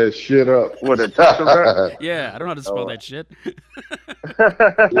look that shit up. What a Tesseract? Yeah, I don't know how to spell that shit. Yeah,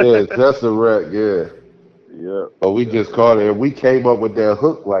 Tesseract, yeah. Yeah. But we just called it, and we came up with that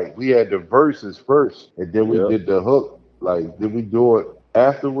hook. Like, we had the verses first, and then we did the hook. Like, did we do it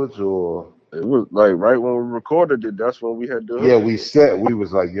afterwards, or? It was like right when we recorded it, that's when we had the hook. Yeah, we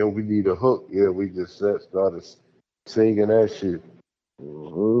was like, yo, we need a hook. Yeah, we just started singing that shit.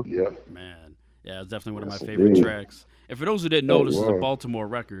 Mm-hmm. Yeah. Man, yeah, it's definitely one of my Yes, favorite indeed. tracks. And for those who didn't know, this is a wow. Baltimore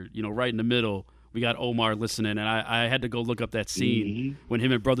record. You know, right in the middle, we got Omar listening, and I had to go look up that scene when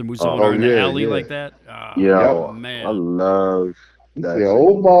him and Brother Muzone are in the alley like that. Oh, Yeah, man. I love that. Yeah,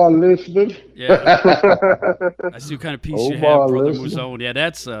 Omar listening. Yeah, that's the kind of piece you have, Omar Brother listening. Muzone. Yeah,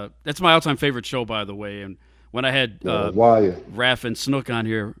 that's my all-time favorite show, by the way. And when I had Wire. Raph and Snook on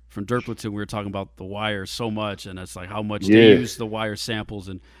here from Dirt Platoon, we were talking about The Wire so much, and it's like how much Yeah. they use The Wire samples,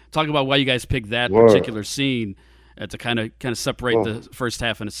 and talking about why you guys picked that Word. particular scene to kind of separate Oh. the first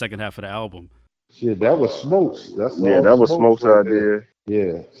half and the second half of the album. Shit, that was Smokes. That's Yeah, all that was Smokes' right idea. there.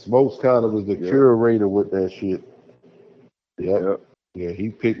 Yeah, Smokes kind of was the curator with that shit. Yep. Yeah, he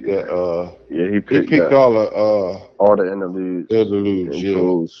picked that. Yeah, he He picked picked that. all the interludes, yeah.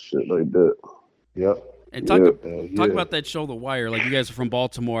 intros, shit like that. Yep. And talk Yeah. about that show, The Wire. Like, you guys are from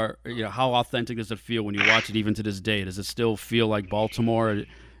Baltimore. You know, how authentic does it feel when you watch it, even to this day? Does it still feel like Baltimore?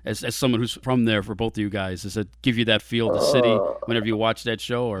 As someone who's from there, for both of you guys, does it give you that feel of the city whenever you watch that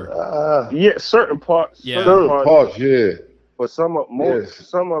show? Or Yeah, certain parts. Yeah. Certain parts, yeah. But some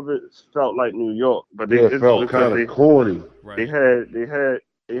of it felt like New York. But Yeah, it felt kind of corny. They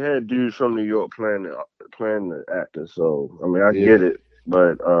had dudes from New York playing the actor. So I mean, I Yeah. get it.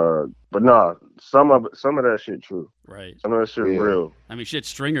 But nah, some of that shit true. Right. Some of that shit real. I mean, shit,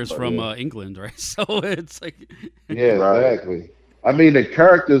 Stringer's from England, right? So it's like, Yeah, Right. exactly. I mean, the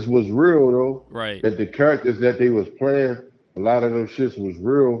characters was real though. right. That the characters that they was playing, a lot of them shits was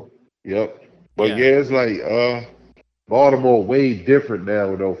real. Yep. But Yeah. yeah, it's like Baltimore way different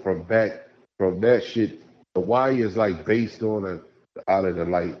now though from that shit. The Wire is like based on out of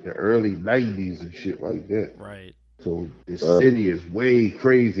the early 90s and shit like that. Right. So the city is way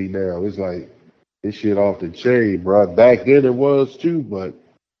crazy now. It's like this shit off the chain, bro. Back then it was too, but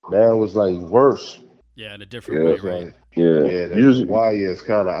now it's like worse. Yeah, in a different way, It's right? like, Yeah. yeah, that Usually- Wire is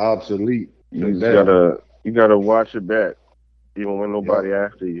kind of obsolete. You now. gotta watch it back, even when nobody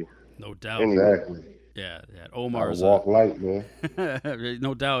after you. No doubt. Exactly. Yeah, Gotta Omar's walk light, man.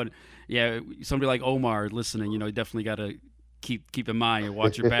 no doubt. Yeah, somebody like Omar listening, you know, you definitely got to keep in mind and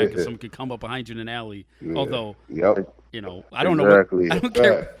watch your back, because someone could come up behind you in an alley. Yeah. Although, Yep. you know, I don't Exactly. know. I don't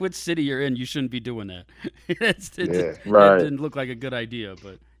care what city you're in. You shouldn't be doing that. Yeah. Right. That didn't look like a good idea,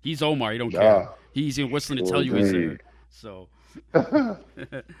 but he's Omar. He don't Nah. care. He's whistling to tell you he's there. Indeed. So,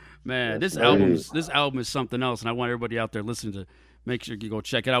 man, this album is something else, and I want everybody out there listening to make sure you go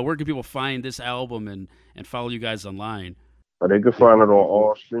check it out. Where can people find this album and follow you guys online? They can find it on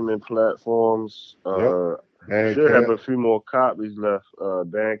all streaming platforms. Bandcamp. Should have a few more copies left.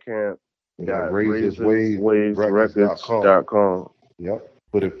 Bandcamp. Yeah, Got RaisersWaves.com. Records.com. Yep.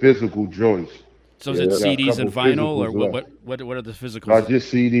 For the physical joints. So is it got a CDs and couple vinyl, or physicals what are the physicals? Not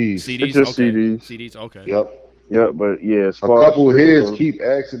just CDs. CDs, It's just okay. CDs. CDs, okay. Yep. Yeah, but yeah, as A far couple as of heads streaming- keep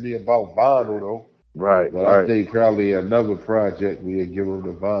asking me about vinyl though. Right, But I right, think probably another project we'll give them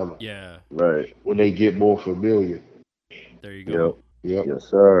the vinyl Yeah, right. when they get more familiar. there you go. Yep. Yep. Yes,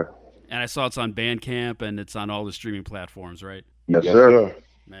 sir. And I saw it's on Bandcamp and it's on all the streaming platforms, right? Yes, Yes, sir. sir.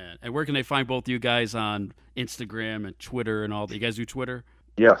 Man, and where can they find both you guys on Instagram and Twitter and all that? You guys do Twitter?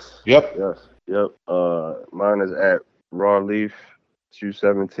 Yes. Yep. Yes. Yep. Mine is at Rawleaf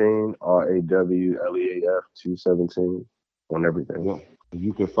 217, RAWLEAF 217 on everything. Yep.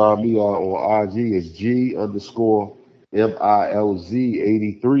 You can find me on IG as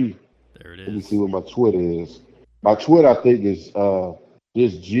G_MILZ83. There it Let me is. see what my Twitter is. My Twitter, I think, is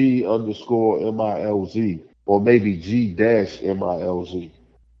just G_MILZ or maybe G-MILZ.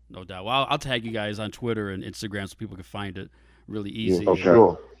 No doubt. Well, I'll tag you guys on Twitter and Instagram so people can find it really easy. Yeah,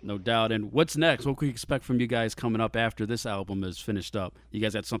 sure. No doubt. And what's next? What can we expect from you guys coming up after this album is finished up? You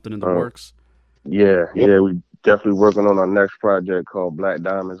guys got something in the works? Yeah, we definitely working on our next project called Black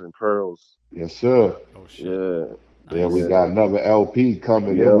Diamonds and Pearls. Yes, sir. Oh, shit. Yeah. Yeah, we got another LP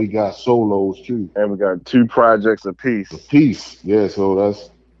coming, and we got solos too. And we got 2 projects apiece. Yeah, so that's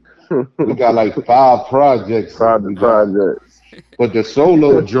we got like 5 projects. Projects. But the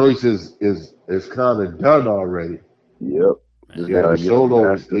solo joints is kind of done already. Yep. The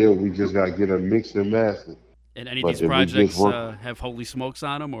solos, we just gotta get them mixed and mastered. And any of these projects have Holy Smokes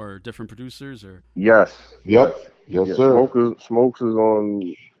on them or different producers? Or Yes. Yep. Yes, sir. Smokes is on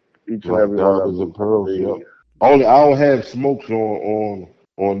each and every one of them. Pearls, yep. I don't have Smokes on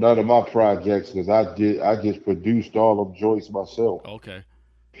none of my projects because I just produced all them joints myself. Okay.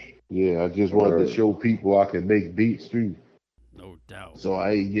 Yeah, I just wanted to show people I can make beats too. No doubt. So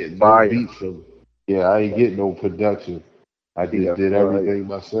I ain't getting no beats from. Yeah, I ain't getting no production. I just did everything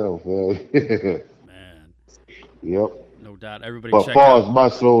myself. Man. Yep. No doubt. Everybody but check far out. as my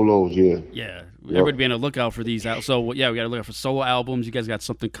solos, Yeah. Everybody be on the lookout for these out. So we got to look out for solo albums. You guys got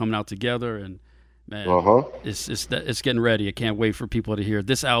something coming out together, and man, it's getting ready. I can't wait for people to hear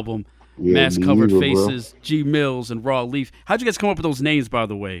this album. Mask Covered Faces, G Mills, and Raw Leaf. How'd you guys come up with those names, by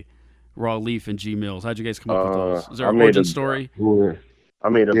the way? Raw Leaf and G Mills. How'd you guys come up with those? Is there an origin story? I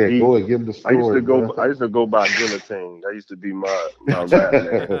made a beat. Go ahead, give them the story. I used to go by Guillotine. That used to be my rap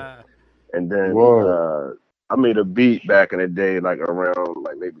name. And then I made a beat back in the day, like around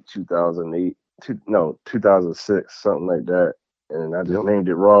like maybe 2006, something like that. And I just named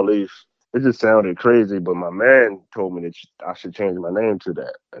it Raw Leaf. It just sounded crazy, but my man told me that I should change my name to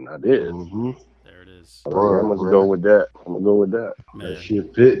that, and I did. Mm-hmm. There it is. I'm gonna go with that. Man. That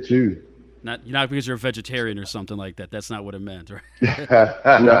shit fit too. Not because you're a vegetarian or something like that. That's not what it meant, right?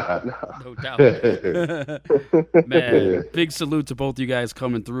 No doubt. Man, big salute to both you guys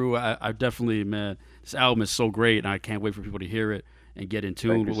coming through. I definitely, man, this album is so great, and I can't wait for people to hear it and get in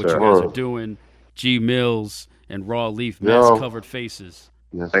tune with what you guys are doing. G Mills and Raw Leaf, Mask Covered Faces.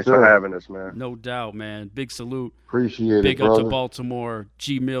 Yes, Thanks for having us, man. No doubt, man. Big salute. Appreciate it, Big up brother. to Baltimore.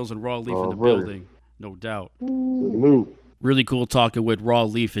 G Mills and Raw Leaf in the building. No doubt. Salute. Really cool talking with Raw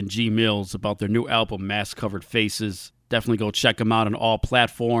Leaf and G Mills about their new album, Mask Covered Faces. Definitely go check them out on all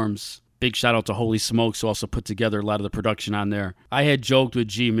platforms. Big shout out to Holy Smokes, who also put together a lot of the production on there. I had joked with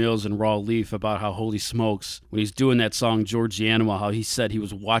G Mills and Raw Leaf about how Holy Smokes, when he's doing that song George Animal, how he said he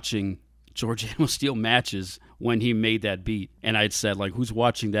was watching George Animal Steel matches when he made that beat. And I'd said, like, who's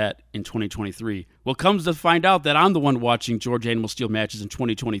watching that in 2023? Well, comes to find out that I'm the one watching George Animal Steel matches in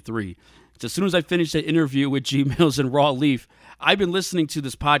 2023. As soon as I finished that interview with G Mills and Raw Leaf, I've been listening to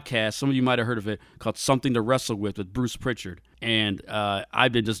this podcast, some of you might have heard of it, called Something to Wrestle with Bruce Pritchard. And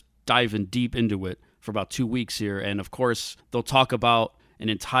I've been just diving deep into it for about 2 weeks here. And, of course, they'll talk about an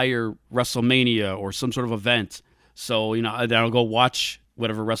entire WrestleMania or some sort of event. So, then I'll go watch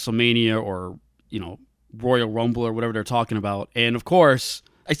whatever WrestleMania or, Royal Rumble or whatever they're talking about. And, of course,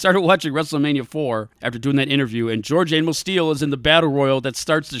 I started watching WrestleMania 4 after doing that interview, and George Animal Steel is in the Battle Royal that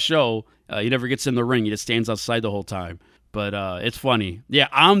starts the show. He never gets in the ring. He just stands outside the whole time. But it's funny. Yeah,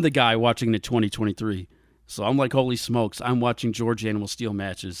 I'm the guy watching the 2023. So I'm like, holy smokes, I'm watching George Animal Steel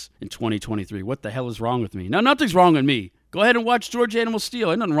matches in 2023. What the hell is wrong with me? No, nothing's wrong with me. Go ahead and watch George Animal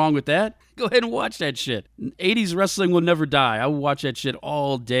Steel. Ain't nothing wrong with that. Go ahead and watch that shit. 80s wrestling will never die. I will watch that shit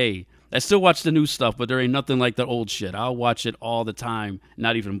all day. I still watch the new stuff, but there ain't nothing like the old shit. I'll watch it all the time,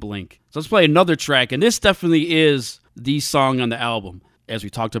 not even blink. So let's play another track, and this definitely is the song on the album. As we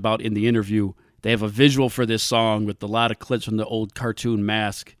talked about in the interview, they have a visual for this song with a lot of clips from the old cartoon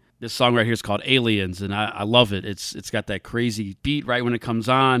Mask. This song right here is called Aliens, and I love it. It's got that crazy beat right when it comes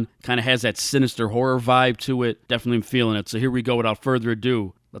on. Kind of has that sinister horror vibe to it. Definitely am feeling it. So here we go without further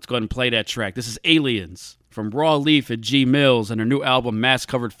ado. Let's go ahead and play that track. This is Aliens from Raw Leaf and G Mills and their new album Mask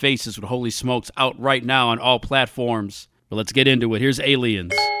Covered Faces with Holy Smokes, out right now on all platforms. But let's get into it. Here's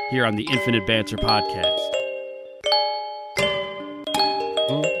Aliens here on the Infinite Banter Podcast.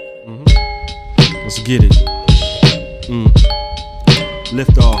 Let's get it.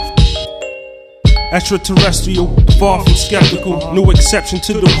 Lift off. Extraterrestrial, far from skeptical. No exception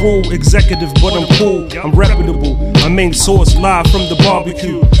to the rule. Executive, but I'm cool. I'm reputable. My main source live from the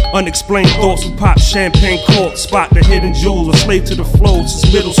barbecue. Unexplained thoughts with pop champagne corks. Spot the hidden jewels. A slave to the flow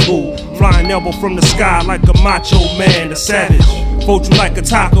since middle school. Flying elbow from the sky like a macho man. A savage. Fold you like a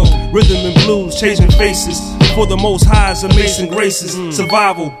taco. Rhythm and blues. Changing faces. For the most highs, amazing graces.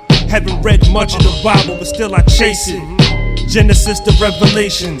 Survival. Haven't read much of the Bible, but still I chase it. Genesis to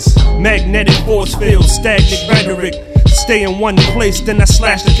Revelations, magnetic force field, stagnant rhetoric, stay in one place, then I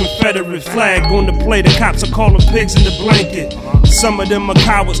slash the Confederate flag on the plate. The cops are calling pigs in the blanket. Some of them are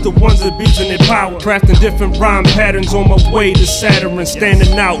cowards, the ones abusing their power. Crafting different rhyme patterns on my way to Saturn.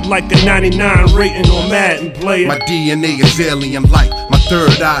 Standing out like a 99 rating on Madden player. My DNA is alien light. My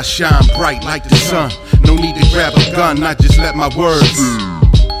third eye shine bright like the sun. No need to grab a gun, I just let my words.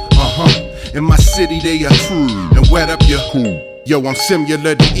 In my city they are true and wet up your Yo, I'm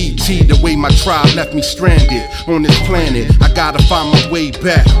similar to E.T. the way my tribe left me stranded on this planet. I gotta find my way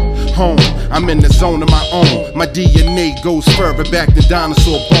back home. I'm in the zone of my own. My DNA goes further back than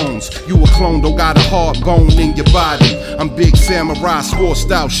dinosaur bones. You a clone, don't got a hard bone in your body. I'm big samurai sword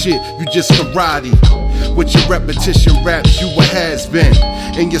style shit, you just karate. With your repetition raps, you a has-been.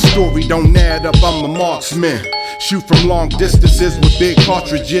 And your story don't add up, I'm a marksman. Shoot from long distances with big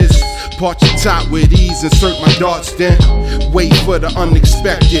cartridges. Part your top with ease, insert my darts then. Wait for the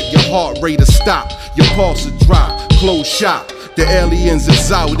unexpected, your heart rate will stop. Your pulse will drop, close shop. The aliens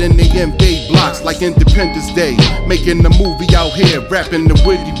is out and they invade blocks like Independence Day. Making the movie out here, rapping the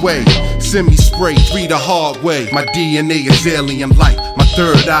witty way. Semi-spray, 3 the hard way. My DNA is alien light. My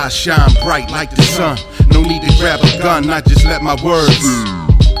third eye shine bright like the sun. No need to grab a gun, I just let my words.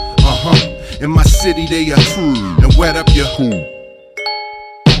 In my city they are true and wet up your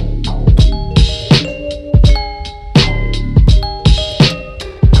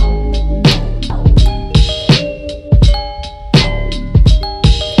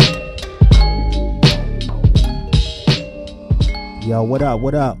Yo, what up,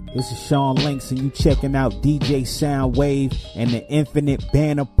 what up? This is Sean Links and you checking out DJ Soundwave and the Infinite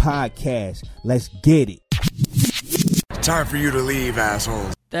Banter Podcast. Let's get it. Time for you to leave,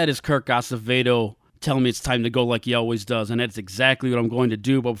 assholes. That is Kirk Acevedo telling me it's time to go like he always does, and that's exactly what I'm going to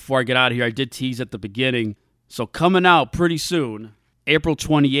do. But before I get out of here, I did tease at the beginning. So coming out pretty soon, April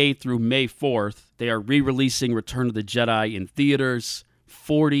 28th through May 4th, they are re-releasing Return of the Jedi in theaters,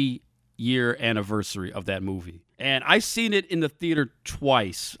 40-year anniversary of that movie. And I seen it in the theater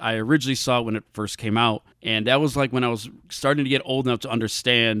twice. I originally saw it when it first came out, and that was like when I was starting to get old enough to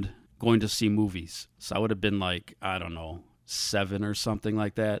understand going to see movies. So I would have been like, I don't know, 7 or something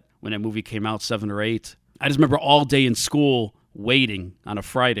like that when that movie came out, 7 or 8. I just remember all day in school waiting on a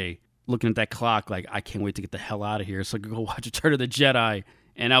Friday, looking at that clock like, I can't wait to get the hell out of here so I could go watch Return of the Jedi.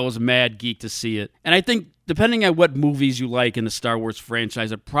 And I was mad geek to see it. And I think depending on what movies you like in the Star Wars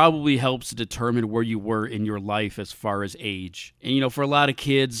franchise, it probably helps to determine where you were in your life as far as age. And, you know, for a lot of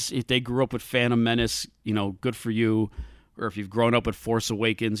kids, if they grew up with Phantom Menace, you know, good for you. Or if you've grown up with Force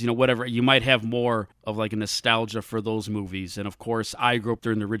Awakens, you know, whatever, you might have more of like a nostalgia for those movies. And of course, I grew up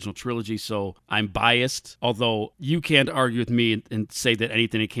during the original trilogy, so I'm biased. Although you can't argue with me and say that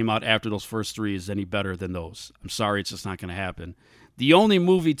anything that came out after those first 3 is any better than those. I'm sorry, it's just not going to happen. The only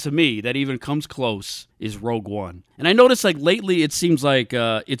movie to me that even comes close is Rogue One. And I noticed like lately it seems like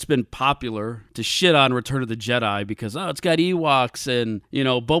it's been popular to shit on Return of the Jedi because, oh, it's got Ewoks and, you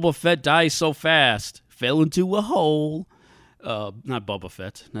know, Boba Fett dies so fast, fell into a hole. Not Boba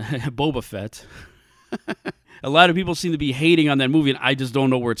Fett, Boba Fett. A lot of people seem to be hating on that movie, and I just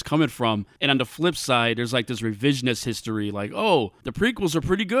don't know where it's coming from. And on the flip side, there's like this revisionist history, like, oh, the prequels are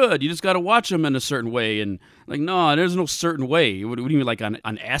pretty good. You just got to watch them in a certain way. And like, no, there's no certain way. What do you mean, like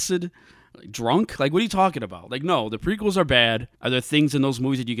on acid? Like, drunk? Like, what are you talking about? Like, no, the prequels are bad. Are there things in those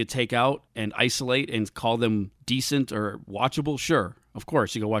movies that you could take out and isolate and call them decent or watchable? Sure. Of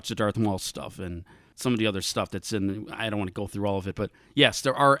course, you can watch the Darth Maul stuff and some of the other stuff that's in, I don't want to go through all of it, but yes,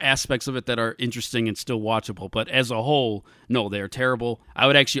 there are aspects of it that are interesting and still watchable, but as a whole, no, they are terrible. I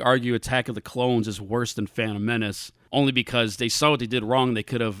would actually argue Attack of the Clones is worse than Phantom Menace, only because they saw what they did wrong, they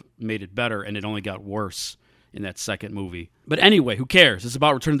could have made it better, and it only got worse in that second movie. But anyway, who cares? It's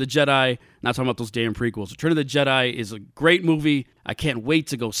about Return of the Jedi, not talking about those damn prequels. Return of the Jedi is a great movie. I can't wait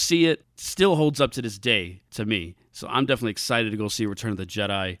to go see it. Still holds up to this day to me, so I'm definitely excited to go see Return of the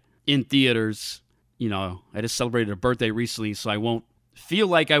Jedi in theaters. You know, I just celebrated a birthday recently, so I won't feel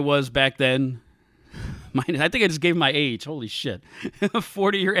like I was back then. I think I just gave my age. Holy shit.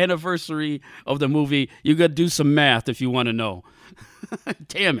 40-year anniversary of the movie. You got to do some math if you want to know.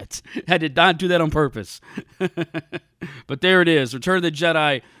 Damn it. I did not do that on purpose. But there it is. Return of the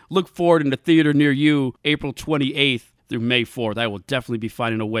Jedi. Look forward in the theater near you, April 28th through May 4th. I will definitely be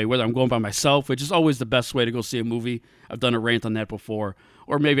finding a way, whether I'm going by myself, which is always the best way to go see a movie. I've done a rant on that before.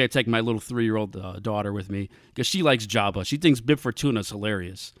 Or maybe I take my little 3-year-old daughter with me because she likes Jabba. She thinks Bib Fortuna is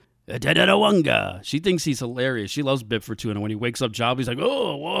hilarious. She thinks he's hilarious. She loves Bib Fortuna. When he wakes up Jabba, he's like,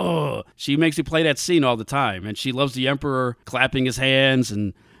 oh, whoa. She makes me play that scene all the time. And she loves the Emperor clapping his hands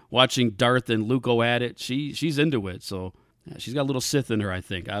and watching Darth and Luke go at it. She's into it. So yeah, she's got a little Sith in her, I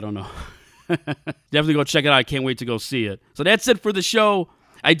think. I don't know. Definitely go check it out. I can't wait to go see it. So that's it for the show.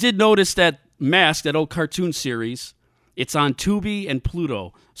 I did notice that Mask, that old cartoon series, it's on Tubi and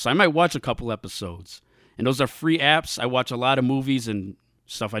Pluto. So I might watch a couple episodes. And those are free apps. I watch a lot of movies and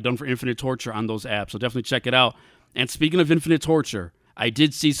stuff I've done for Infinite Torture on those apps. So definitely check it out. And speaking of Infinite Torture, I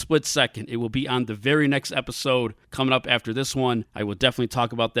did see Split Second. It will be on the very next episode coming up after this one. I will definitely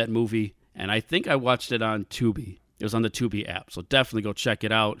talk about that movie. And I think I watched it on Tubi. It was on the Tubi app. So definitely go check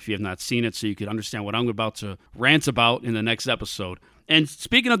it out if you have not seen it so you can understand what I'm about to rant about in the next episode. And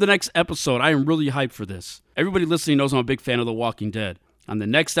speaking of the next episode, I am really hyped for this. Everybody listening knows I'm a big fan of The Walking Dead. On the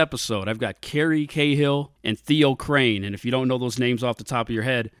next episode, I've got Carrie Cahill and Theo Crane. And if you don't know those names off the top of your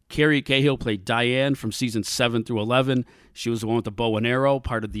head, Carrie Cahill played Diane from season 7 through 11. She was the one with the bow and arrow,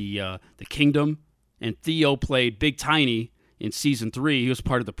 part of the Kingdom. And Theo played Big Tiny in season 3. He was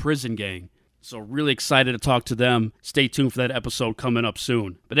part of the prison gang. So really excited to talk to them. Stay tuned for that episode coming up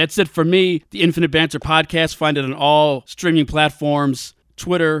soon. But that's it for me, the Infinite Banter Podcast. Find it on all streaming platforms,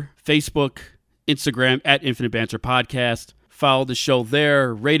 Twitter, Facebook, Instagram, at Infinite Banter Podcast. Follow the show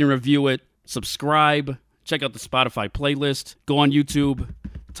there, rate and review it, subscribe, check out the Spotify playlist, go on YouTube,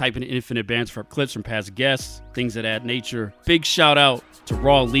 type in Infinite Banter for clips from past guests, things of that nature. Big shout out to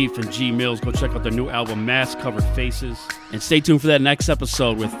Raw Leaf and G Mills. Go check out their new album, Mask Covered Faces. And stay tuned for that next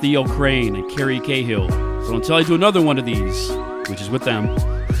episode with Theo Crane and Carrie Cahill. So until I do another one of these, which is with them,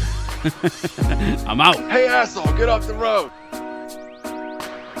 I'm out. Hey, asshole, get off the road.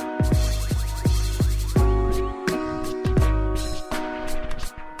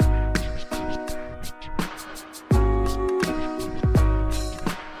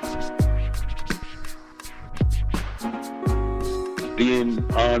 Being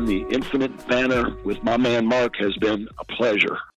on the Infinite Banner with my man Mark has been a pleasure.